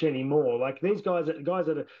much anymore. Like these guys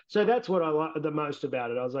so that's what I like the most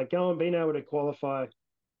about it. I was like, being able to qualify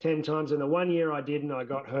 10 times. And the one year I didn't, I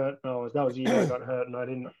got hurt. That was the year I got hurt,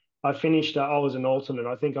 and I finished, I was an alternate.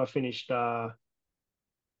 I think I finished,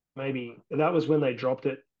 maybe that was when they dropped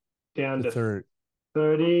it down to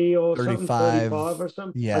 30 or 35 something, 35 or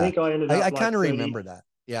something. Yeah. I think I ended up, I kind of remember that.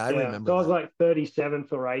 Yeah, I remember. So I was like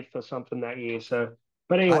 37th or 8th or something that year. So,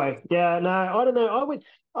 But anyway, yeah, no, I don't know.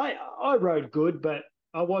 I rode good, but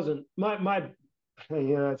I wasn't.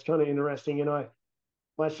 It's kind of interesting.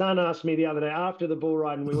 My son asked me the other day after the bull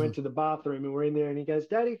ride, and we went to the bathroom, and we're in there, and he goes,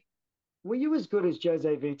 "Daddy, were you as good as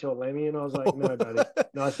Jose Vitor Leme?" And I was like, "No, buddy."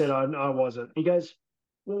 And I said, I wasn't. He goes,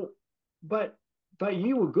 "Well, but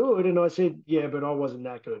you were good." And I said, "Yeah, but I wasn't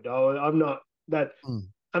that good. I'm not that.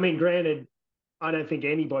 I mean, granted, I don't think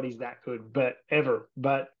anybody's that good, but ever.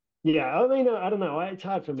 But yeah, I mean, I don't know. It's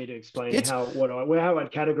hard for me to explain how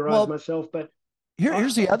I'd categorize myself. But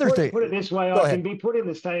here's the other thing. Put it this way, I can be put in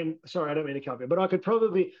the same. Sorry, I don't mean to cut you, but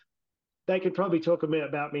they could probably talk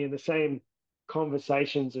about me in the same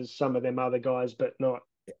conversations as some of them other guys, but not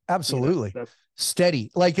absolutely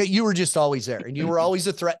steady. Like you were just always there, and you were always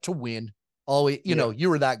a threat to win. Always, you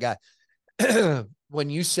were that guy.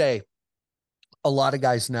 When you say a lot of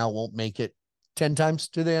guys now won't make it 10 times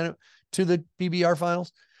to the PBR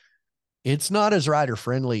finals, it's not as rider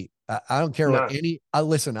friendly. I don't care what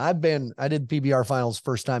listen, I did PBR finals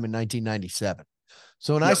first time in 1997.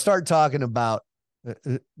 So when I start talking about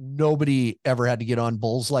nobody ever had to get on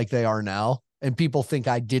bulls like they are now, and people think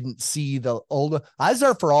I didn't see the old, I was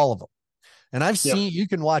there for all of them. And I've seen, you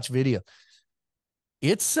can watch video.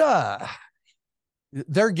 It's,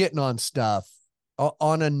 they're getting on stuff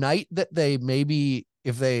on a night that they maybe,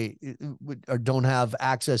 if they don't have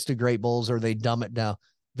access to great bulls or they dumb it down,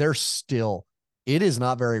 it is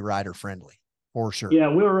not very rider friendly for sure. Yeah,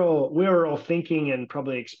 we were all thinking and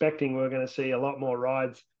probably expecting we were going to see a lot more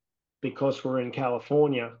rides because we're in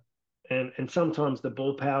California, and sometimes the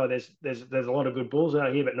bull power, there's a lot of good bulls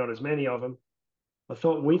out here, but not as many of them. We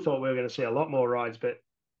thought we were going to see a lot more rides, but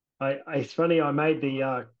it's funny. I made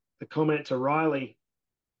the comment to Riley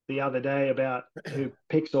the other day about who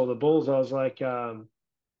picks all the bulls. I was like,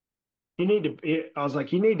 you need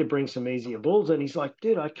to bring some easier bulls. And he's like,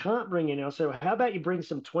 dude, I can't bring any. I said, well, how about you bring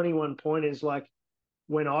some 21 pointers like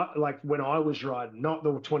when I was riding, not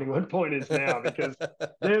the 21 pointers now, because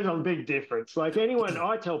there's a big difference. Like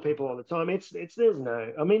I tell people all the time,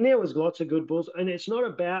 I mean, there was lots of good bulls, and it's not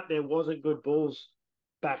about there wasn't good bulls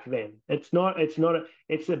back then. It's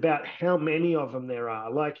about how many of them there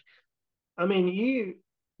are. Like, I mean,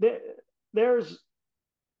 there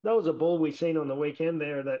was a bull we seen on the weekend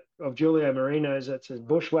there of Julio Marino's. That's a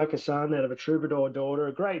bushwhacker son out of a troubadour daughter,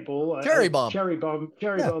 a great bull. Cherry Bomb. Cherry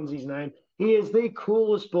Bomb's his name. He is the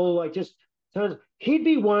coolest bull. Like, just he'd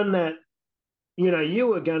be one that you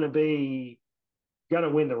were going to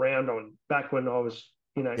win the round on back when I was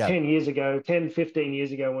 10 years ago, 10, 15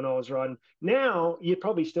 years ago when I was riding. Now you're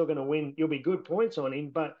probably still going to win. You'll be good points on him,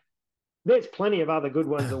 but there's plenty of other good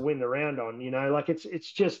ones to win the round on. Like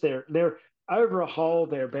it's just they're over a whole,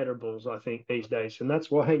 they're better bulls, I think, these days, and that's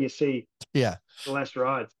why you see less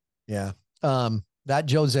rides. Yeah,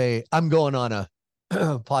 that Jose, I'm going on a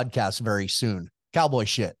podcast very soon. Cowboy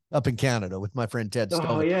shit up in Canada with my friend Ted Stone.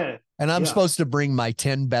 Oh yeah, and I'm supposed to bring my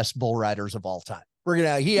 10 best bull riders of all time.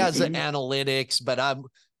 He has an analytics,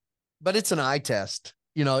 but it's an eye test.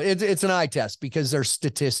 It's an eye test because there's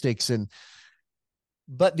statistics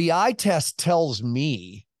but the eye test tells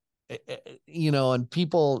me, and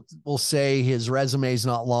people will say his resume is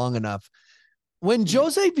not long enough. When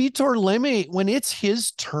Jose Vitor Leme, when it's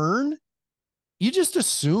his turn, you just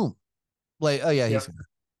assume like, oh yeah, he's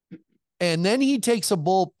here. And then he takes a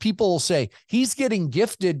bull. People will say he's getting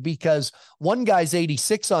gifted because one guy's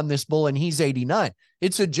 86 on this bull and he's 89.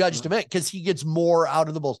 It's a judged event because he gets more out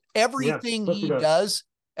of the bulls. Everything he does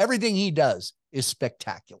is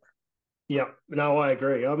spectacular. Yeah, no, I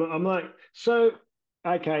agree. I'm like, so,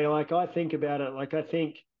 okay, like I think about it, like I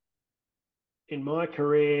think in my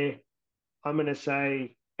career, I'm going to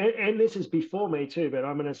say, and this is before me too, but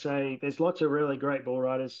I'm going to say there's lots of really great bull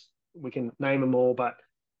riders. We can name them all, but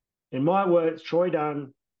in my words, Troy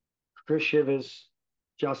Dunn, Chris Shivers,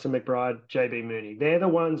 Justin McBride, JB Mooney. They're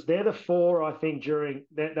the four, I think, during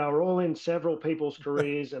that they were all in several people's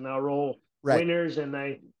careers and they were all winners, and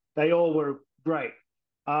they all were great.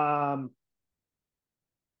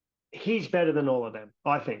 He's better than all of them,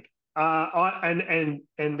 I think. And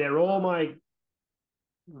they're all my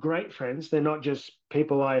great friends. They're not just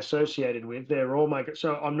people I associated with. They're all my.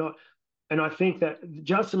 So I'm not, and I think that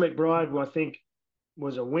Justin McBride, I think,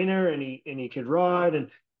 was a winner, and he could ride.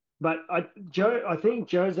 But I think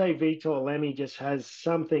Jose Vitor Leme just has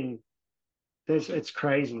something. It's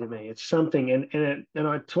crazy to me. It's something, and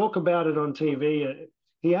I talk about it on TV.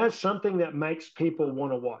 He has something that makes people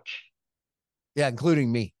want to watch. Yeah, including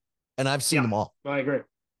me. And I've seen them all. I agree.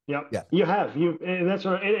 Yep. Yeah. You have. And that's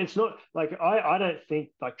right. And it's not like I don't think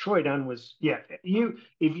like Troy Dunn was, if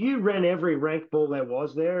you ran every rank bull there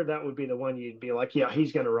was there, that would be the one you'd be like, yeah,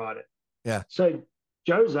 he's going to ride it. Yeah. So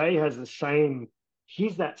Jose has the same.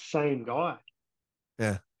 He's that same guy.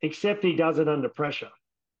 Yeah. Except he does it under pressure.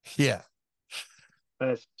 Yeah.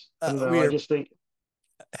 I don't know. I We're, just think.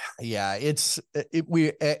 yeah,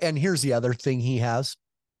 and here's the other thing he has.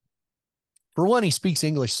 For one, he speaks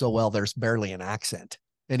English so well, there's barely an accent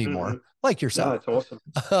anymore, like yourself. No, it's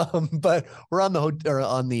awesome. But we're on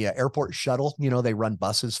the airport shuttle. You know, they run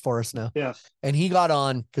buses for us now. Yeah. And he got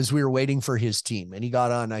on because we were waiting for his team. And he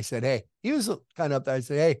got on. I said, hey, he was kind of up there. I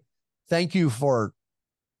said, hey, thank you for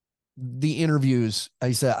the interviews.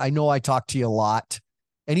 I said, I know I talk to you a lot.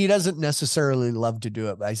 And he doesn't necessarily love to do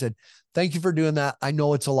it. But I said, thank you for doing that. I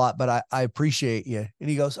know it's a lot, but I appreciate you. And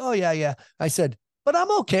he goes, oh, yeah, yeah. I said, but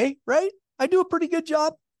I'm okay, right? I do a pretty good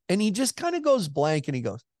job. And he just kind of goes blank and he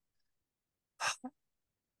goes,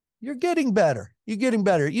 you're getting better. You're getting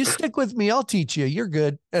better. You stick with me. I'll teach you. You're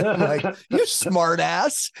good. And I'm like, you smart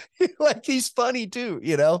ass. Like, he's funny too,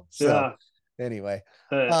 you know? So yeah. anyway,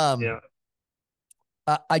 Yeah.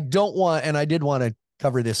 I don't want, and I did want to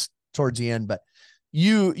cover this towards the end, but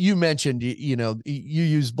you mentioned, you know, you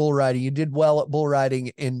use bull riding. You did well at bull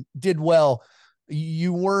riding and did well.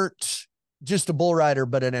 You weren't just a bull rider,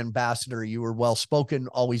 but an ambassador. You were well spoken,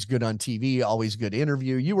 always good on TV, always good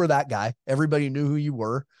interview. You were that guy. Everybody knew who you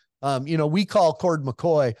were. You know, we call Cord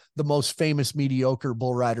McCoy the most famous mediocre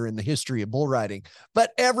bull rider in the history of bull riding,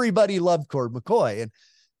 but everybody loved Cord McCoy. And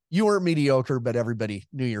you weren't mediocre, but everybody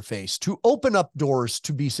knew your face to open up doors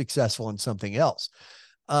to be successful in something else.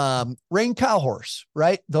 Rein cow horse,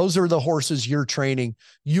 right? Those are the horses you're training.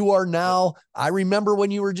 You are now, I remember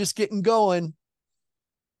when you were just getting going.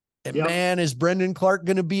 And man, is Brendon Clark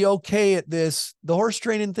going to be okay at this? The horse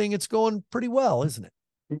training thing, it's going pretty well, isn't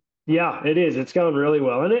it? Yeah, it is. It's going really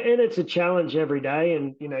well. And it's a challenge every day.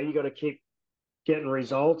 And, you know, you got to keep getting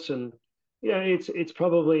results. And, you know, it's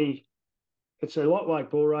probably, it's a lot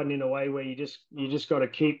like bull riding in a way where you just got to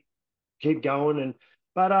keep going. And,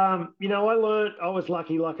 but, you know, I was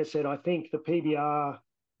lucky, like I said, I think the PBR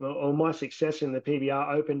or my success in the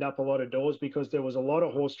PBR opened up a lot of doors because there was a lot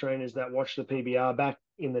of horse trainers that watched the PBR back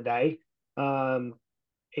in the day. And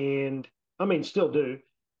I mean, still do.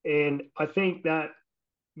 And I think that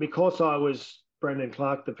because I was Brendon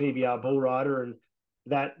Clark, the PBR bull rider, and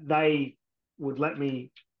that they would let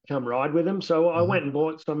me come ride with them. So I went and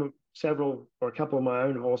bought several or a couple of my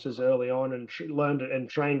own horses early on and learned it and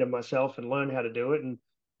trained them myself and learned how to do it. And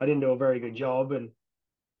I didn't do a very good job.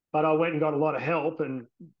 But I went and got a lot of help, and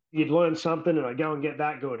you'd learn something and I'd go and get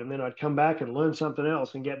that good. And then I'd come back and learn something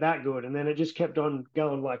else and get that good. And then it just kept on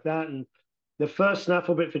going like that. And the first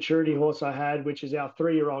Snafflebit Futurity horse I had, which is our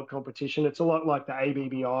 3-year-old competition, it's a lot like the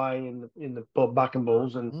ABBI in the Buck and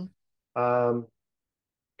Bulls. And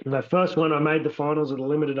the first one I made the finals of the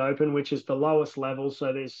Limited Open, which is the lowest level.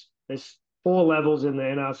 So there's 4 levels in the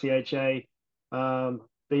NRCHA.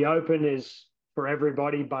 The Open is for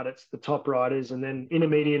everybody, but it's the top riders, and then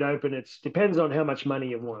Intermediate Open, it depends on how much money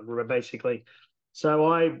you've won, basically.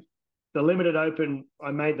 So the Limited Open,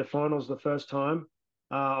 I made the finals the first time.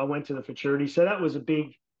 I went to the Futurity, so that was a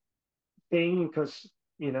big thing because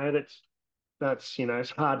you know that's you know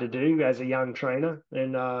it's hard to do as a young trainer,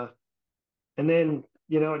 and then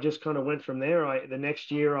you know it just kind of went from there. The next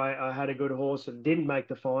year I had a good horse and didn't make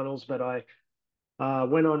the finals, but I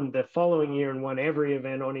went on the following year and won every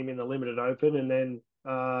event on him in the Limited Open. And then,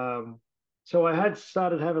 so I had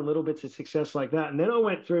started having little bits of success like that. And then I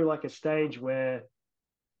went through like a stage where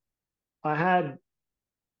I had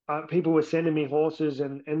people were sending me horses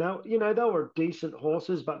and they, you know, they were decent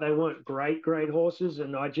horses, but they weren't great horses.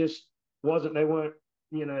 And I just they weren't,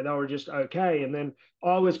 you know, they were just okay. And then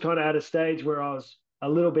I was kind of at a stage where I was a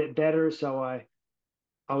little bit better. So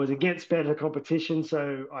I was against better competition,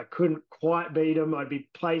 so I couldn't quite beat them. I'd be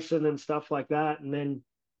placing and stuff like that. And then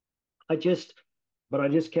I just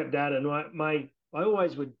kept at it. And I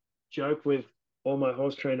always would joke with all my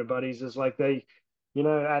horse trainer buddies is like they, you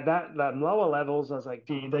know, at that lower levels, I was like,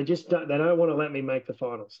 they don't want to let me make the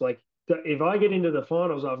finals. Like if I get into the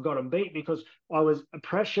finals, I've got them beat because I was a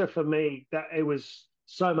pressure for me that it was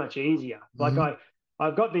so much easier. Like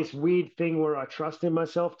I've got this weird thing where I trust in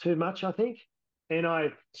myself too much, I think. And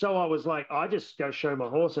I was like, I just go show my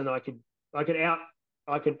horse and I could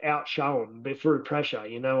outshow him through pressure.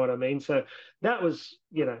 You know what I mean? So that was,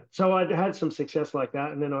 you know, so I had some success like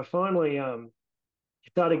that. And then I finally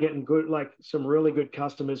started getting good, like some really good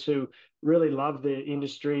customers who really loved the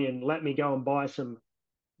industry and let me go and buy some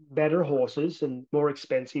better horses and more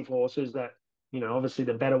expensive horses that, you know, obviously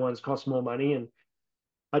the better ones cost more money. And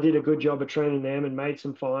I did a good job of training them and made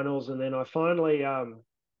some finals. And then I finally,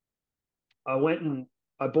 I went and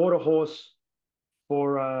I bought a horse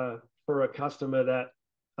for a customer that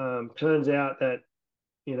turns out that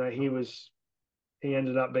he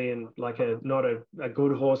ended up being like not a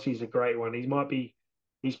good horse. He's a great one.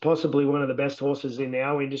 He's possibly one of the best horses in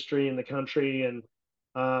our industry in the country. And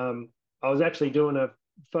I was actually doing a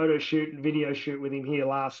photo shoot and video shoot with him here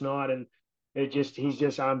last night, and he's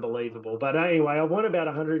just unbelievable. But anyway, I won about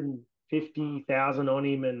 150,000 on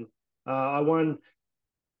him, and I won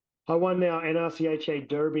our NRCHA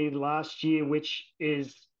Derby last year, which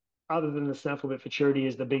is, other than the Snafflebit Futurity,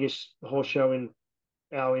 is the biggest horse show in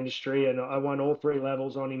our industry. And I won all three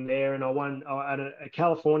levels on him there. And I won at a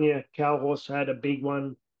California cow horse, had a big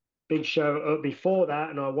show before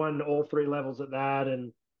that, and I won all three levels at that.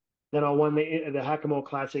 And then I won the Hackamore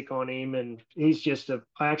Classic on him, and I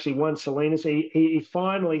actually won Salinas. He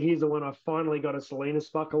finally, he's the one I finally got a Salinas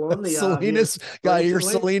buckle on. Salinas got your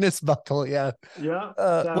Salinas buckle, yeah. Yeah.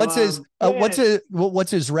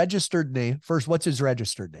 What's his registered name? First, what's his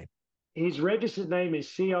registered name? His registered name is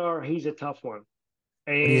CR. He's a tough one,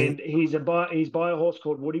 and he's by a horse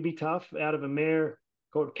called Would He Be Tough out of a mare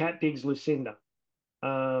called Cat Diggs Lucinda,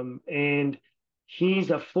 and he's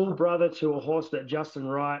a full brother to a horse that Justin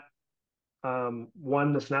Wright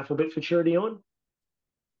won the Snafflebit Futurity on.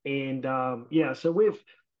 And so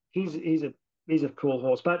he's a cool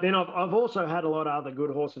horse. But then I've also had a lot of other good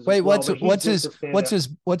horses. Wait, as well,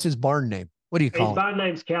 what's his barn name? What do you call him? His barn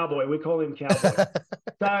name's Cowboy. We call him Cowboy.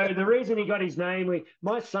 So the reason he got his name,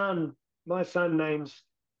 my son names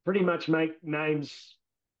pretty much names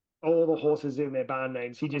all the horses in their barn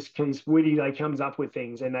names. He's witty. He comes up with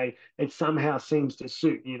things, and it somehow seems to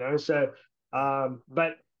suit, So,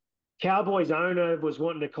 but Cowboy's owner was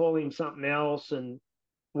wanting to call him something else, and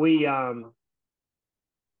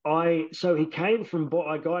so he came from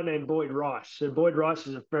a guy named Boyd Rice. So Boyd Rice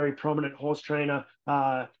is a very prominent horse trainer.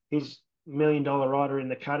 He's $1 million rider in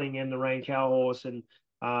the cutting and the rein cow horse. And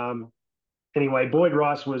anyway, Boyd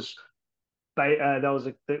Rice was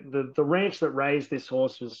the ranch that raised this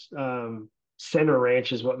horse was Center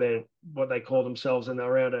Ranch, is what they call themselves, and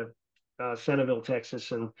they're out of Centerville,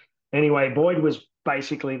 Texas. And anyway, Boyd was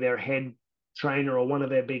basically their head trainer or one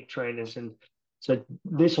of their big trainers. And so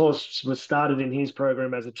this horse was started in his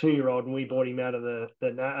program as a 2-year-old, and we bought him out of the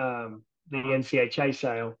NCHA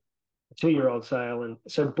sale, a 2-year-old sale. And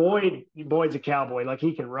so Boyd's a cowboy. Like,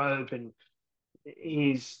 he can rope, and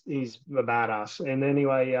he's a badass. And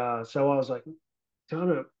anyway, so I was like,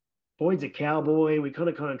 Boyd's a cowboy. We kind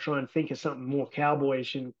of try and think of something more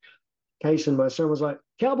cowboyish in case. And my son was like,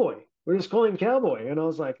 Cowboy. We're just calling him Cowboy. And I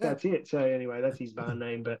was like, that's it. So anyway, that's his barn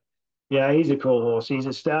name. But yeah, he's a cool horse. He's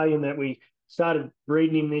a stallion that we started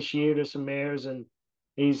breeding him this year to some mares, and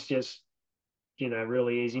he's just,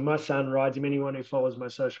 really easy. My son rides him. Anyone who follows my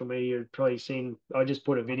social media had probably seen, I just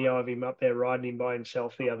put a video of him up there riding him by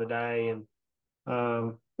himself the other day. And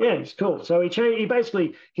it's cool. So he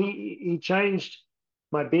changed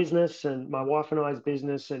my business and my wife and I's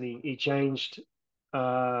business, and he changed,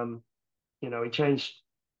 he changed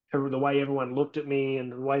the way everyone looked at me,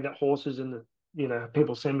 and the way that horses and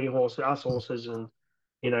people send me horses and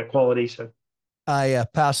quality. So I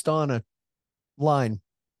passed on a line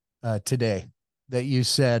today that you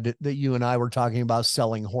said that you and I were talking about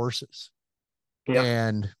selling horses. Yeah.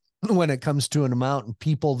 And when it comes to an amount, and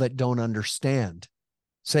people that don't understand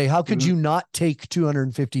say, how could you not take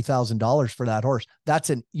 $250,000 for that horse?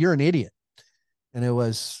 You're an idiot. And it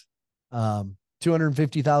was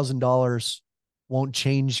 $250,000 won't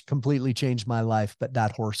completely change my life, but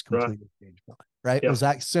that horse completely changed my life. Right? Yeah. Was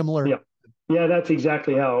that similar? Yeah. Yeah, that's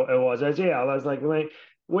exactly how it was. I was like,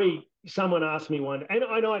 someone asked me one, and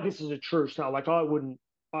I know this is a true story. Like, I wouldn't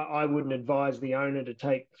advise the owner to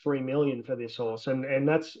take $3 million for this horse, and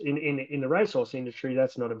that's in the racehorse industry,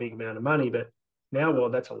 that's not a big amount of money, but now, well,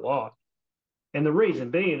 that's a lot. And the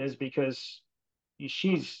reason being is because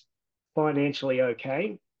she's financially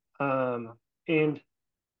okay, and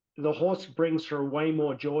the horse brings her way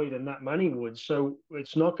more joy than that money would. So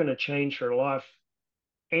it's not going to change her life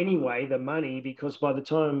anyway, the money, because by the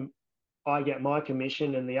time I get my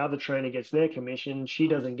commission and the other trainer gets their commission, she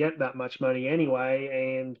doesn't get that much money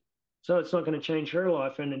anyway. And so it's not going to change her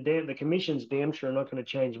life. And the commission's damn sure not going to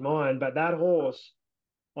change mine. But that horse,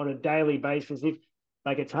 on a daily basis,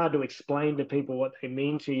 it's hard to explain to people what they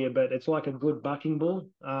mean to you, but it's like a good bucking bull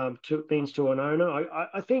means to an owner.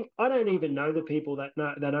 I think I don't even know the people that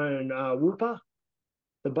own Whooper,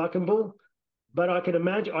 the bucking bull. But I can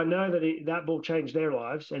imagine, I know that that bull changed their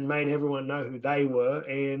lives and made everyone know who they were,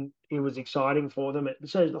 and it was exciting for them.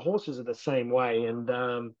 So the horses are the same way. And,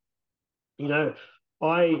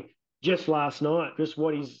 I just last night, just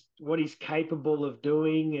what he's capable of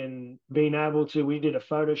doing and being able to, we did a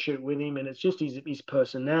photo shoot with him, and it's just his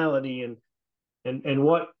personality and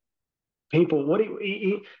what people. What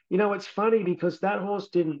you know, it's funny because that horse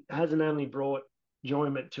hasn't only brought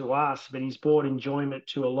enjoyment to us, but he's brought enjoyment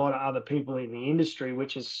to a lot of other people in the industry,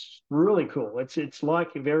 which is really cool. It's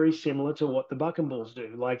like very similar to what the Buck and Bulls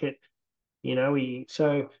do. Like it, you know,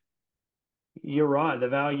 so you're right. The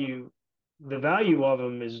value of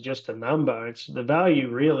them is just a number. It's the value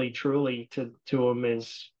really truly to them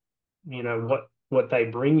is, you know, what they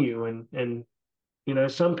bring you. And you know,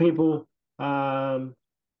 some people I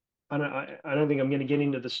don't think I'm going to get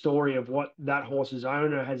into the story of what that horse's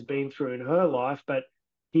owner has been through in her life, but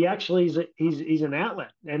he actually he's an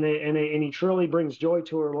outlet, and he truly brings joy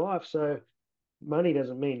to her life. So money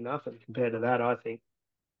doesn't mean nothing compared to that, I think.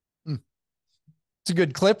 It's a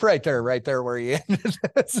good clip right there where you ended.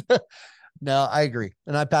 No, I agree,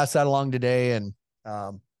 and I passed that along today. And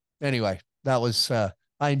anyway, that was I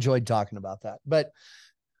enjoyed talking about that. But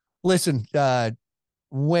listen,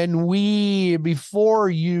 before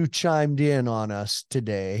you chimed in on us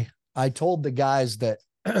today, I told the guys that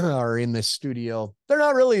are in this studio, they're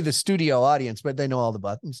not really the studio audience, but they know all the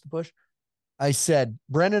buttons to push. I said,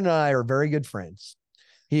 Brendon and I are very good friends.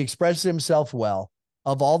 He expressed himself well.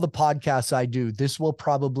 Of all the podcasts I do, this will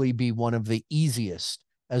probably be one of the easiest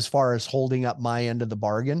as far as holding up my end of the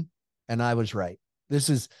bargain. And I was right. This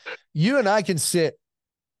is, you and I can sit,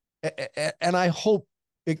 and I hope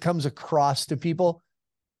it comes across to people.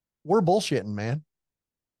 We're bullshitting, man.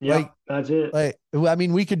 Yeah, that's it. I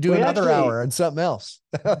mean, we could do another hour on something else.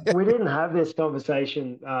 We didn't have this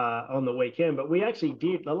conversation on the weekend, but we actually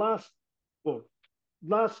did the last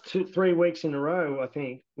 3 weeks in a row, I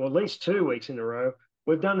think, or at least 2 weeks in a row.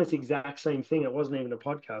 We've done this exact same thing. It wasn't even a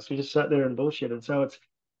podcast. We just sat there and bullshitted. So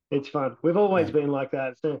it's fun. We've always been like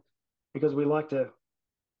that. So because we like to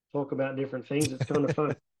talk about different things. It's kind of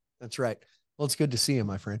fun. That's right. Well, it's good to see you,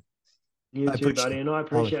 my friend. You too, buddy, and I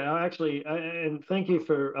appreciate it. And thank you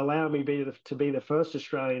for allowing me to be the first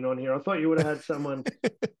Australian on here. I thought you would have had someone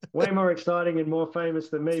way more exciting and more famous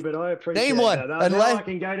than me, but I appreciate Name one. that. Now I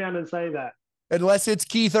can go down and say that. Unless it's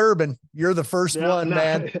Keith Urban. You're the first one,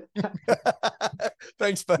 man.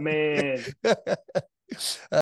 Thanks, buddy. Man.